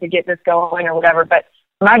time to get this going or whatever. But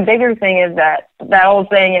my bigger thing is that old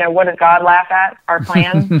saying, what does God laugh at? Our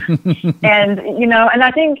plans. And, and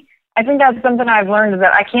I think that's something I've learned, is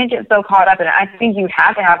that I can't get so caught up in it. I think you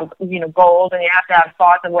have to have, goals, and you have to have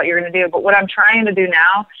thoughts of what you're going to do. But what I'm trying to do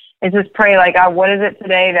now is just pray, like, God, what is it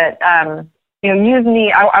today that, use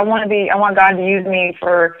me. I want God to use me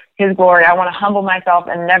for His glory. I want to humble myself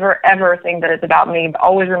and never, ever think that it's about me, but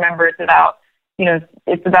always remember it's about,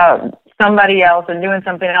 it's about somebody else and doing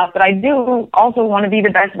something else. But I do also want to be the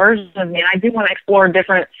best version of me, and I do want to explore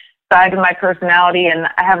different sides of my personality, and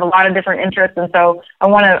I have a lot of different interests, and so I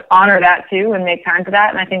want to honor that too and make time for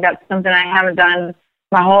that. And I think that's something I haven't done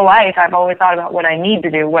my whole life. I've always thought about what I need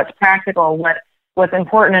to do, what's practical, what's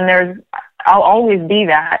important, and I'll always be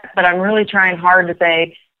that, but I'm really trying hard to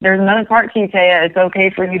say, there's another part to you, Taya. It's okay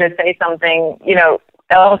for you to say something,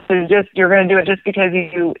 else is just, you're going to do it just because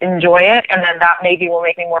you enjoy it, and then that maybe will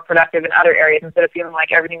make me more productive in other areas instead of feeling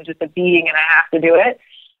like everything's just a beating and I have to do it.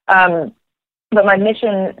 But my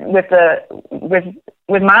mission with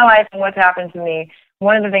my life and what's happened to me,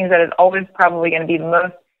 one of the things that is always probably going to be the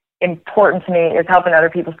most important to me is helping other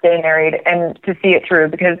people stay married and to see it through,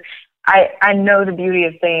 because I know the beauty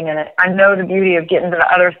of staying in it. I know the beauty of getting to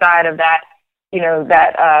the other side of that,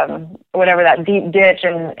 that deep ditch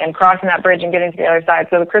and crossing that bridge and getting to the other side.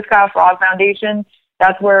 So the Chris Kyle Frog Foundation,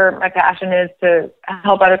 that's where my passion is, to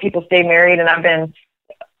help other people stay married. And I've been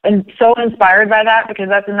so inspired by that, because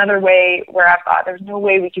that's another way where I thought there's no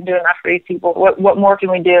way we can do enough for these people. What more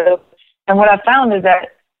can we do? And what I've found is that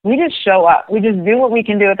we just show up. We just do what we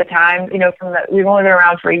can do at the time. We've only been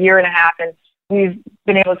around for a year and a half, and we've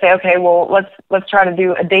been able to say, okay, well, let's try to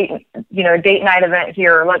do a date night event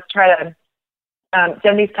here. Let's try to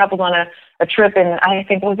send these couples on a trip. And I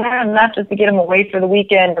think, well, is that enough just to get them away for the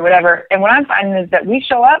weekend or whatever? And what I'm finding is that we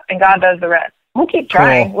show up and God does the rest. We'll keep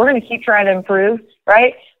trying. Cool. We're going to keep trying to improve,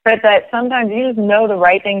 right? But that sometimes you just know the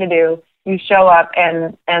right thing to do. You show up,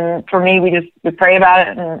 and for me, we pray about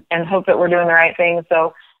it and hope that we're doing the right thing.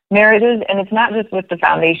 So marriages, and it's not just with the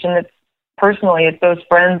foundation, it's personally, it's those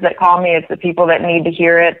friends that call me, it's the people that need to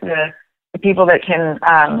hear it, the people that can,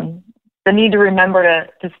 the need to remember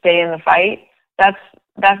to stay in the fight.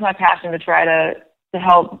 That's my passion, to try to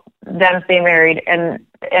help them stay married. And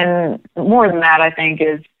more than that, I think,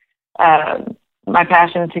 is my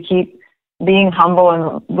passion to keep being humble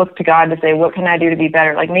and look to God to say, what can I do to be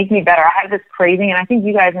better? Like, make me better. I have this craving, and I think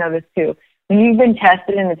you guys know this too. When you've been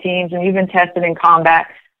tested in the teams, when you've been tested in combat,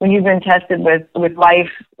 when you've been tested with life,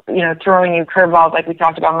 throwing you curveballs, like we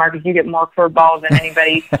talked about, Marcus, you get more curveballs than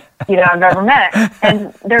anybody, I've ever met.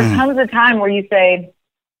 And there comes a time where you say,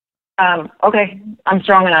 okay, I'm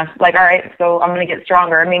strong enough. Like, all right, so I'm going to get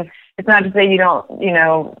stronger. I mean, it's not to say you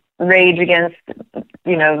don't, rage against,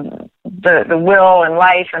 the will and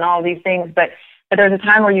life and all these things, but there's a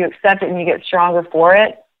time where you accept it and you get stronger for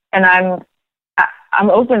it. And I'm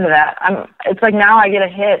open to that. It's like, now I get a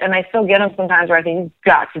hit, and I still get them sometimes where I think, you've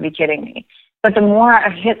got to be kidding me. But the more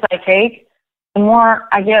hits I take, the more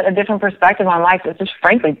I get a different perspective on life. It's just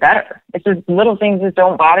frankly better. It's just little things that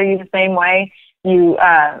don't bother you the same way.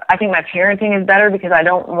 I think my parenting is better because I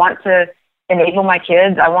don't want to enable my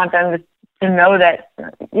kids. I want them to know that,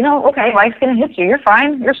 okay, life's going to hit you. You're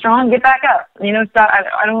fine. You're strong. Get back up. Stop.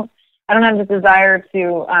 I don't have the desire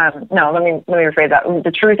to, no, let me rephrase that.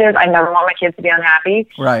 The truth is, I never want my kids to be unhappy.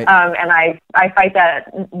 Right. And I fight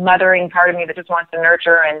that mothering part of me that just wants to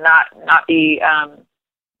nurture and not be,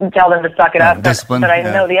 tell them to suck it up. Discipline. But I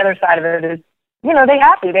know the other side of it is, they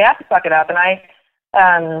have to suck it up.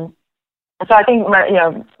 And so I think,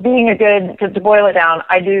 being to boil it down,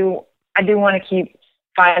 I do want to keep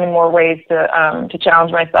finding more ways to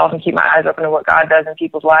challenge myself and keep my eyes open to what God does in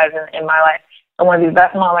people's lives and in my life. I want to be the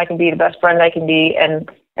best mom I can be, the best friend I can be, and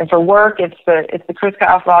for work, it's the Chris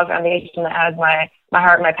Kyle Frog Foundation that has my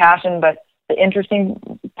heart and my passion. But the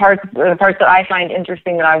interesting parts, or the parts that I find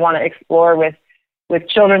interesting that I want to explore with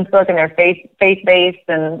children's book, and they're faith-based.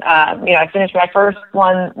 And I finished my first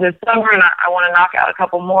one this summer, and I want to knock out a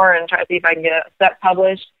couple more and try to see if I can get a set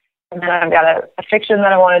published. and then I've got a fiction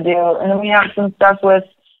that I want to do, and then we have some stuff with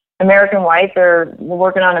American White. We're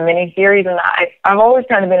working on a mini series, and I've always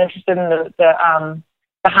kind of been interested in the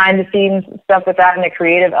behind the scenes stuff with that and the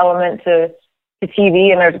creative element to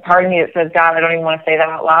TV. And there's a part of me that says, God, I don't even want to say that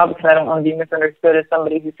out loud because I don't want to be misunderstood as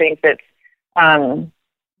somebody who thinks it's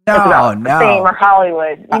about fame or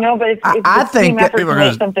Hollywood, you know. But it's I think that people are going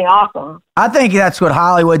to make something awesome. I think that's what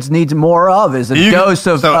Hollywood needs more of, is a dose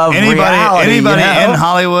of anybody, reality. Anybody in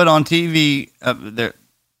Hollywood on TV,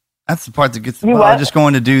 that's the part that gets. I'm just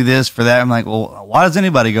going to do this for that. I'm like, well, why does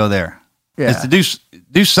anybody go there? Yeah. It's to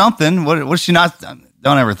do something. What's she not?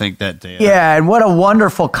 Don't ever think that, Dave. Yeah, and what a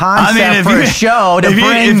wonderful concept for a show to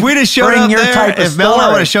bring. If we'd have showed up your there, type of if Mel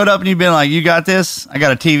story would have showed up and you'd been like, "You got this. I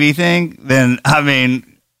got a TV thing," then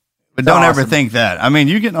but don't ever think that. I mean,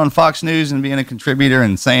 you getting on Fox News and being a contributor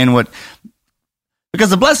and saying because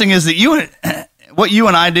the blessing is that what you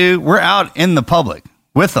and I do, we're out in the public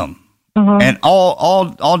with them, and all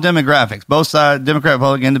demographics, both sides, Democrat,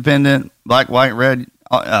 Republican, Independent, black, white, red,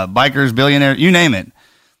 bikers, billionaires, you name it.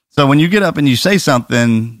 So when you get up and you say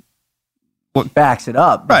something, backs it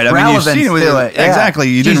up, right? I mean, you've seen it with it. Exactly.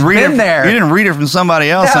 You didn't read it. There. You didn't read it from somebody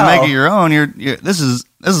else and make it your own. This is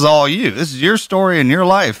all you. This is your story and your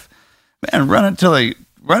life. Man, run it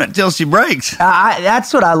till she breaks.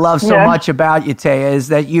 That's what I love so much about you, Taya, is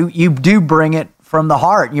that you do bring it from the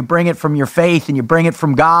heart. You bring it from your faith, and you bring it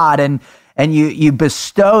from God, and you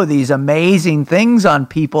bestow these amazing things on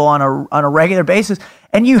people on a regular basis,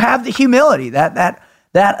 and you have the humility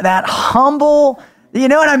that humble. You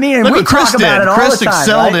know what I mean? And look we what Chris talk about did. it all Chris the time.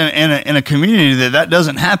 excelled right? in a community that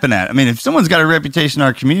doesn't happen at. I mean, if someone's got a reputation in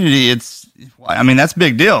our community, that's a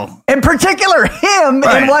big deal. In particular, him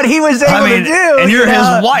and what he was able to do. And you're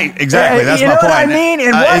his white. Exactly. That's my point. You know what I mean?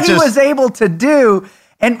 And what he was able to do,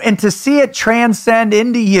 and to see it transcend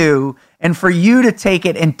into you, and for you to take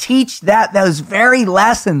it and teach those very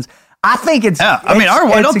lessons. I think it's. Yeah. I mean,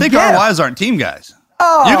 I don't think our wives aren't team guys.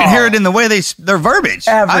 Oh. You can hear it in the way their verbiage.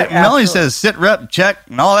 Melanie says sit, rep, check,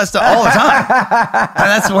 and all that stuff all the time. And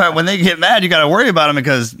that's why when they get mad, you got to worry about them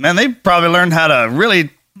because, man, they probably learned how to really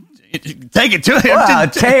take it to him. Well, I'll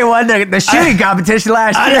tell you what, the shooting competition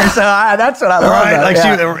last year, so that's what I love. Right,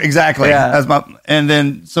 about exactly. Yeah. That's and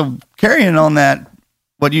then, so carrying on that,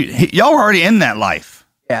 y'all were already in that life.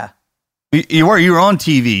 Yeah. You were on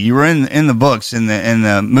TV. You were in the books, in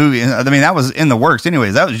the movie. I mean, that was in the works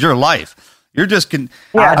anyways. That was your life. You're just,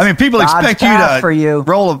 I mean, people expect you to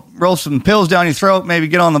roll some pills down your throat, maybe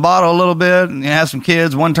get on the bottle a little bit, and have some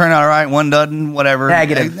kids. One turn out all right, one doesn't, whatever.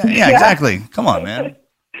 Negative. Yeah, exactly. Come on, man.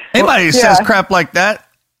 Anybody who says crap like that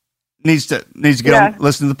needs to get on,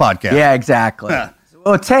 listen to the podcast. Yeah, exactly. Yeah.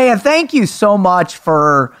 Well, Taya, thank you so much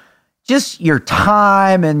for just your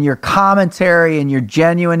time and your commentary and your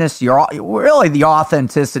genuineness, really the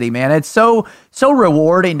authenticity, man. It's so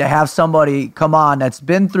rewarding to have somebody come on that's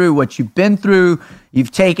been through what you've been through. You've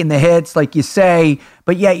taken the hits, like you say,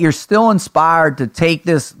 but yet you're still inspired to take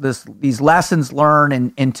these lessons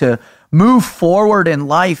learned and to move forward in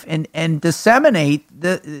life and disseminate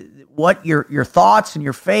what your thoughts and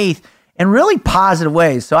your faith in really positive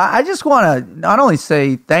ways. So I just want to not only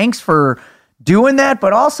say thanks for doing that,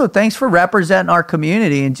 but also thanks for representing our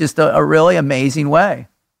community in just a really amazing way.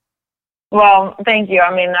 Well, thank you.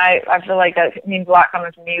 I mean, I feel like that means a lot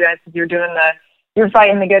coming from you guys because you're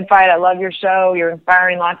fighting the good fight. I love your show. You're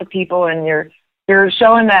inspiring lots of people, and you're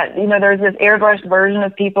showing that, there's this airbrushed version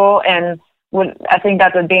of people, and I think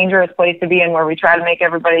that's a dangerous place to be in, where we try to make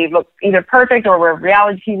everybody look either perfect or where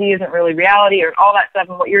reality TV isn't really reality or all that stuff.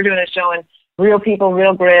 And what you're doing is showing real people,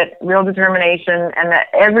 real grit, real determination, and that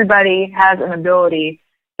everybody has an ability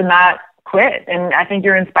to not quit. And I think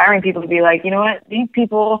you're inspiring people to be like, you know what, these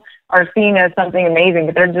people are seen as something amazing,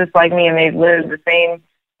 but they're just like me and they've lived the same,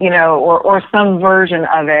 or some version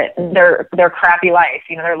of it, their crappy life.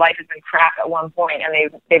 Their life has been crap at one point and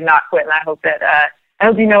they've not quit. And I hope that,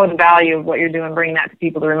 you know the value of what you're doing, bringing that to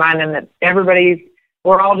people to remind them that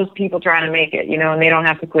we're all just people trying to make it, and they don't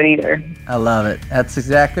have to quit either. I love it. That's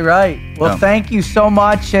exactly right. Well, thank you so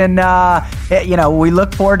much. And, we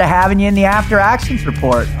look forward to having you in the After Actions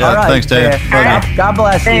Report. Yeah, all right. Thanks, Dave. God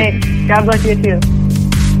bless you. Thanks. God bless you, too.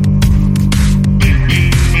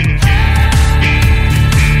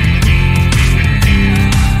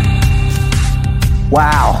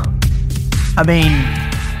 Wow. I mean,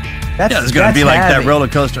 it's going to be like that roller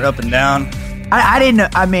coaster up and down. I didn't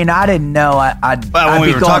know. When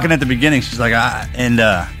we were talking at the beginning, she's like,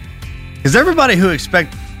 because everybody who I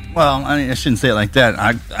shouldn't say it like that.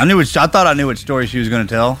 I thought I knew what story she was going to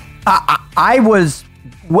tell.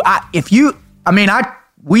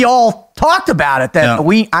 We all talked about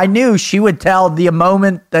it. I knew she would tell the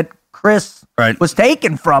moment that Chris Right. was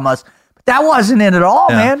taking from us. But that wasn't it at all,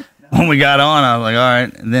 man. When we got on, I was like, all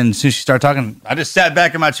right. And then as soon as she started talking, I just sat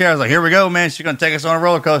back in my chair. I was like, here we go, man. She's going to take us on a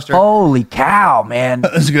roller coaster. Holy cow, man.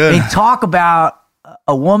 That's good. They talk about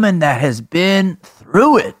a woman that has been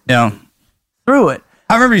through it. Yeah. Through it.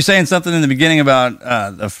 I remember you saying something in the beginning about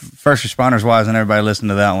the first responders' wives, and everybody listened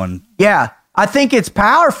to that one. Yeah. I think it's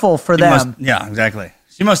powerful for them. Yeah, exactly.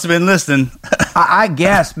 She must have been listening. I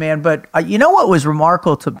guess, man. But you know what was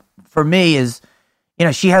remarkable for me is, you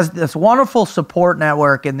know, she has this wonderful support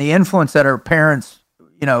network and the influence that her parents,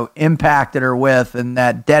 you know, impacted her with and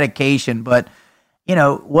that dedication. But, you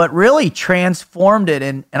know, what really transformed it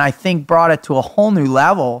and I think brought it to a whole new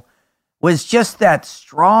level was just that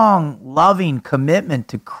strong, loving commitment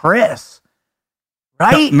to Chris.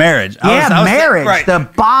 Right? Marriage. Marriage. Right. The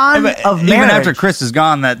bond of marriage. Even after Chris is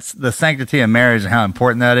gone, that's the sanctity of marriage and how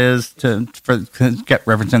important that is kept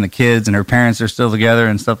referencing the kids and her parents are still together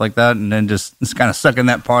and stuff like that. And then just kind of sucking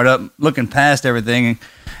that part up, looking past everything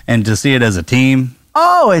and to see it as a team.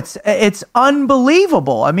 Oh, it's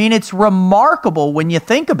unbelievable. I mean, it's remarkable when you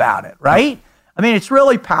think about it, right? I mean, it's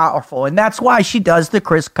really powerful. And that's why she does the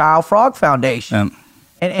Chris Kyle Frog Foundation.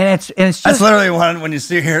 And it's just... That's literally when you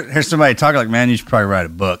hear somebody talk like, man, you should probably write a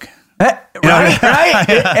book. Right.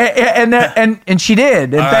 And she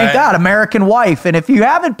did. And thank God, American Wife. And if you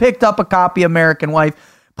haven't picked up a copy of American Wife,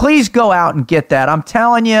 please go out and get that. I'm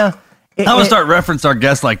telling you. I'm going to start reference our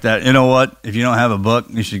guests like that. You know what? If you don't have a book,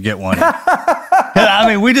 you should get one. I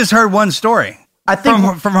mean, we just heard one story. I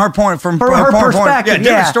think from her perspective,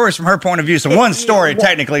 different stories from her point of view. So one story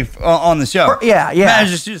technically on the show. Man,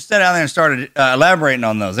 just sat down there and started elaborating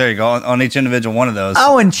on those. There you go, on each individual one of those.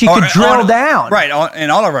 Oh, and she could drill down. Right,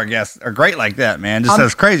 and all of our guests are great like that, man. Just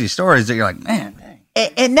those crazy stories that you're like, man.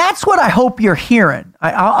 And that's what I hope you're hearing.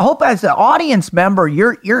 I hope as an audience member,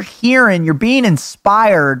 you're hearing, you're being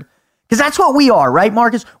inspired. Because that's what we are, right,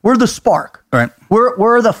 Marcus? We're the spark. Right.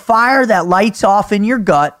 We're the fire that lights off in your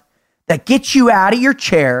gut, that gets you out of your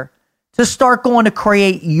chair to start going to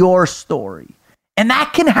create your story. And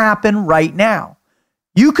that can happen right now.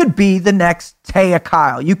 You could be the next Taya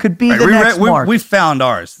Kyle. You could be the next Mark. We found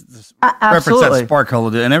ours. Absolutely. Reference that spark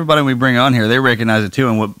hole. And everybody we bring on here, they recognize it too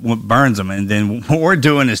and what burns them. And then what we're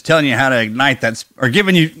doing is telling you how to ignite that, or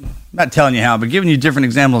giving you, not telling you how, but giving you different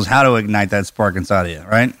examples how to ignite that spark inside of you,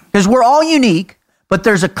 right? Because we're all unique, but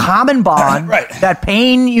there's a common bond that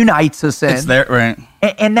pain unites us in. It's there, right?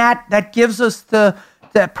 And that gives us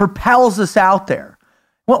that propels us out there.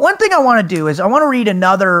 Well, one thing I want to do is I want to read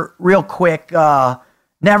another real quick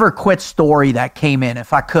never quit story that came in,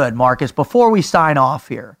 if I could, Marcus, before we sign off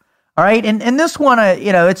here. All right. And this one,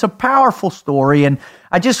 it's a powerful story. And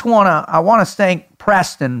I want to thank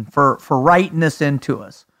Preston for writing this into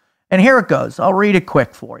us. And here it goes. I'll read it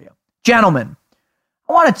quick for you. Gentlemen,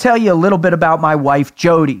 I want to tell you a little bit about my wife,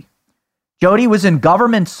 Jody. Jody was in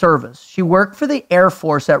government service. She worked for the Air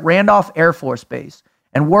Force at Randolph Air Force Base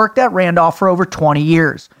and worked at Randolph for over 20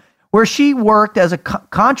 years, where she worked as a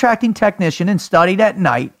contracting technician and studied at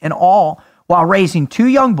night, and all while raising 2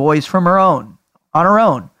 young boys on her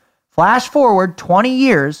own. Flash forward 20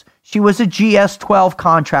 years, she was a GS-12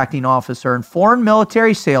 contracting officer in foreign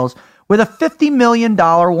military sales with a $50 million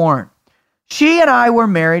warrant. She and I were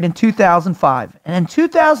married in 2005, and in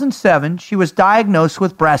 2007, she was diagnosed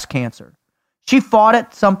with breast cancer. She fought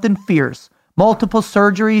it something fierce, multiple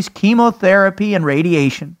surgeries, chemotherapy, and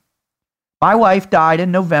radiation. My wife died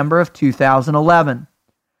in November of 2011.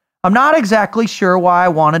 I'm not exactly sure why I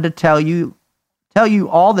wanted to tell you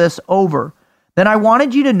all this over. Then I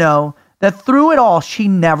wanted you to know that through it all, she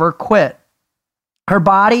never quit. Her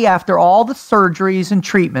body, after all the surgeries and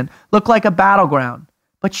treatment, looked like a battleground,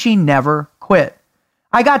 but she never quit.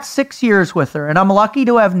 I got 6 years with her, and I'm lucky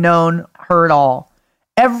to have known her at all.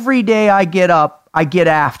 Every day I get up, I get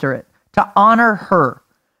after it to honor her.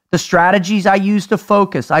 The strategies I use to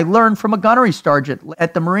focus, I learned from a gunnery sergeant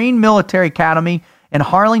at the Marine Military Academy in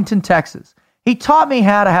Harlingen, Texas. He taught me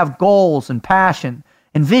how to have goals and passion,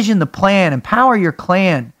 envision the plan, empower your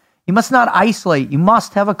clan. You must not isolate, you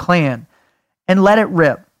must have a clan, and let it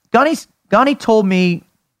rip. Gunny told me,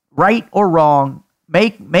 right or wrong,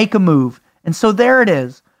 make a move. And so there it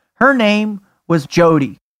is. Her name was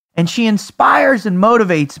Jody, and she inspires and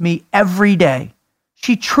motivates me every day.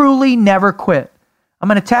 She truly never quit. I'm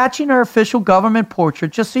attaching her official government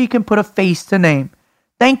portrait just so you can put a face to name.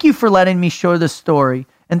 Thank you for letting me share this story,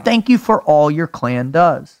 and thank you for all your clan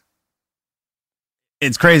does.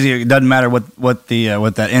 It's crazy. It doesn't matter what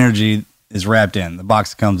that energy is wrapped in, the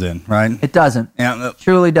box it comes in, right? It doesn't. Yeah,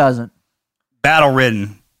 truly doesn't. Battle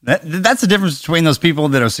ridden. That's the difference between those people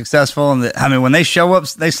that are successful and when they show up,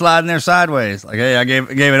 they slide in there sideways. Like, hey, I gave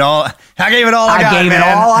it all. I gave it all I got. I gave it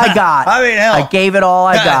all I got. I mean, hell, I gave it all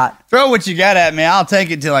I got. Throw what you got at me. I'll take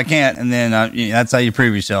it till I can't, and then that's how you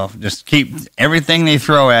prove yourself. Just keep everything they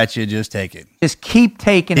throw at you. Just take it. Just keep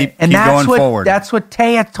taking it, and keep that's going forward. That's what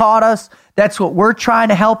Taya taught us. That's what we're trying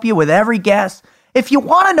to help you with every guest. If you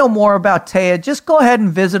want to know more about Taya, just go ahead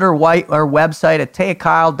and visit her website at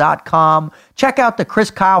tayakyle.com. Check out the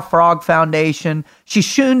Chris Kyle Frog Foundation. She's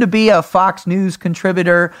soon to be a Fox News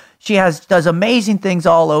contributor. She does amazing things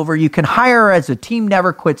all over. You can hire her as a Team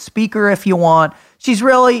Never Quit speaker if you want. She's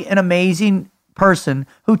really an amazing person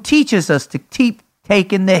who teaches us to keep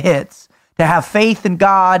taking the hits, to have faith in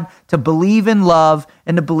God, to believe in love,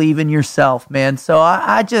 and to believe in yourself, man. So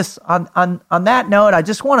I just, on that note, I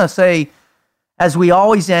just want to say, as we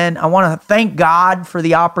always end, I want to thank God for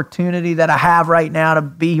the opportunity that I have right now to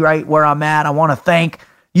be right where I'm at. I want to thank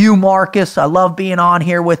you, Marcus. I love being on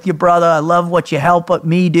here with you, brother. I love what you help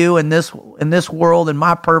me do in this world and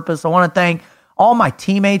my purpose. I want to thank all my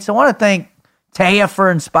teammates. I want to thank Taya for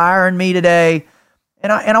inspiring me today.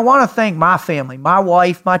 And I want to thank my family, my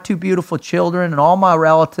wife, my 2 beautiful children, and all my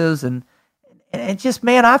relatives. And just,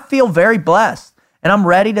 man, I feel very blessed. And I'm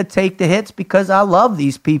ready to take the hits because I love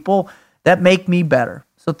these people that make me better.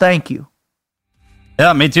 So thank you.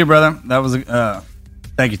 Yeah, me too, brother. That was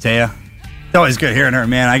thank you, Taya. It's always good hearing her,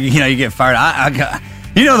 man. You get fired. I got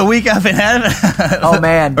the week I've been having. Oh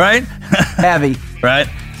man, right? Heavy, right?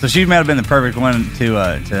 So she might have been the perfect one to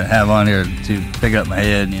have on here to pick up my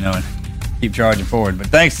head, and keep charging forward. But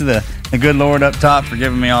thanks to the good Lord up top for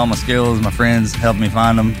giving me all my skills, my friends helping me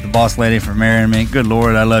find them, the boss lady for marrying me. Good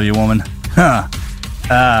Lord, I love you, woman.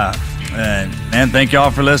 And thank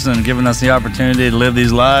y'all for listening and giving us the opportunity to live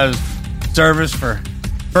these lives. Service for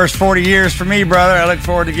first 40 years for me, brother. I look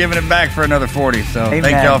forward to giving it back for another 40. So Amen.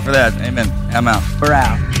 Thank y'all for that. Amen. I'm out. We're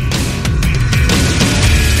out.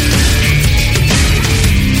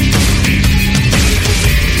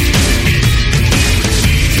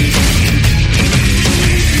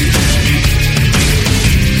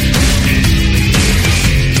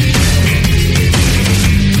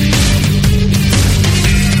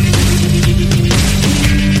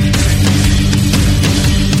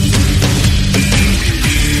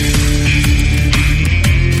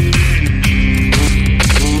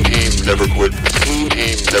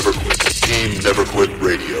 Never Quit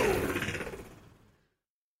Radio.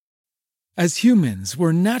 As humans,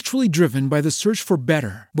 we're naturally driven by the search for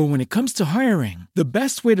better. But when it comes to hiring, the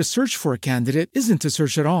best way to search for a candidate isn't to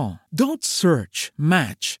search at all. Don't search,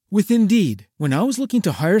 match with Indeed. When I was looking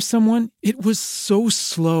to hire someone, it was so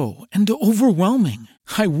slow and overwhelming.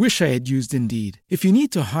 I wish I had used Indeed. If you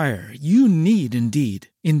need to hire, you need Indeed.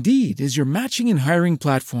 Indeed is your matching and hiring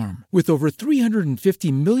platform with over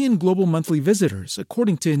 350 million global monthly visitors,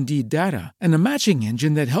 according to Indeed data, and a matching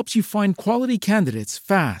engine that helps you find quality candidates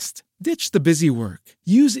fast. Ditch the busy work.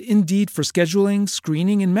 Use Indeed for scheduling,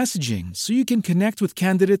 screening, and messaging so you can connect with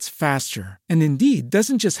candidates faster. And Indeed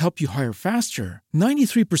doesn't just help you hire faster.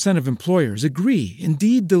 93% of employers agree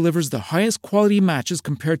Indeed delivers the highest quality matches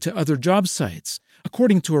compared to other job sites,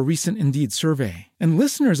 according to a recent Indeed survey. And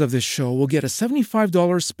listeners of this show will get a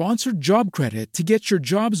 $75 sponsored job credit to get your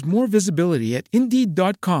jobs more visibility at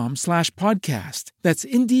Indeed.com/podcast. That's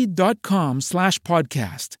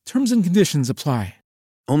Indeed.com/podcast. Terms and conditions apply.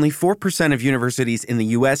 Only 4% of universities in the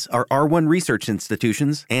U.S. are R1 research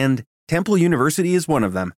institutions, and Temple University is one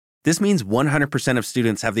of them. This means 100% of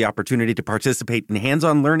students have the opportunity to participate in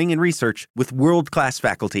hands-on learning and research with world-class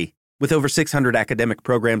faculty. With over 600 academic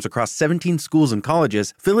programs across 17 schools and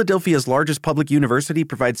colleges, Philadelphia's largest public university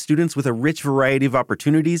provides students with a rich variety of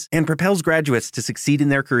opportunities and propels graduates to succeed in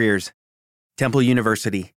their careers. Temple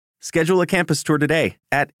University. Schedule a campus tour today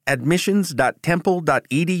at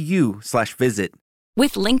admissions.temple.edu/visit.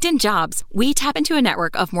 With LinkedIn Jobs, we tap into a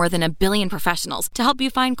network of more than 1 billion professionals to help you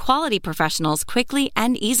find quality professionals quickly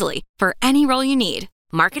and easily for any role you need.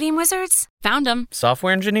 Marketing wizards? Found them.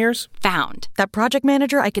 Software engineers? Found. That project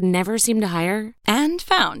manager I could never seem to hire? And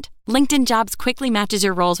found. LinkedIn Jobs quickly matches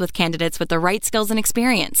your roles with candidates with the right skills and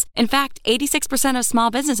experience. In fact, 86% of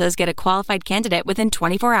small businesses get a qualified candidate within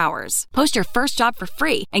 24 hours. Post your first job for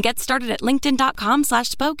free and get started at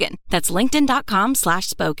linkedin.com/spoken. That's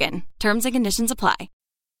linkedin.com/spoken. Terms and conditions apply.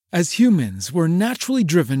 As humans, we're naturally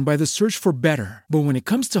driven by the search for better. But when it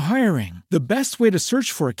comes to hiring, the best way to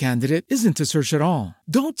search for a candidate isn't to search at all.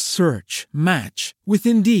 Don't search, match with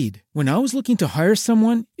Indeed. When I was looking to hire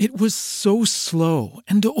someone, it was so slow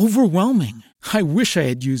and overwhelming. I wish I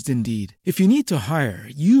had used Indeed. If you need to hire,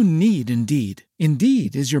 you need Indeed.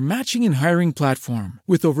 Indeed is your matching and hiring platform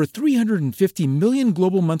with over 350 million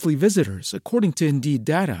global monthly visitors, according to Indeed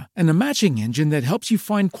data, and a matching engine that helps you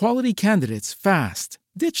find quality candidates fast.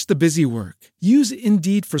 Ditch the busy work. Use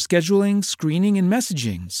Indeed for scheduling, screening, and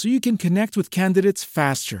messaging so you can connect with candidates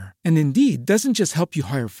faster. And Indeed doesn't just help you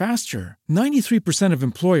hire faster. 93% of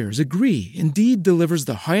employers agree Indeed delivers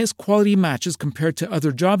the highest quality matches compared to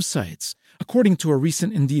other job sites, according to a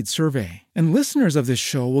recent Indeed survey. And listeners of this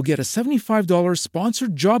show will get a $75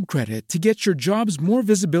 sponsored job credit to get your jobs more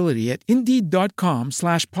visibility at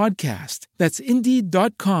Indeed.com/podcast. That's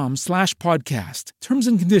Indeed.com/podcast. Terms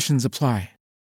and conditions apply.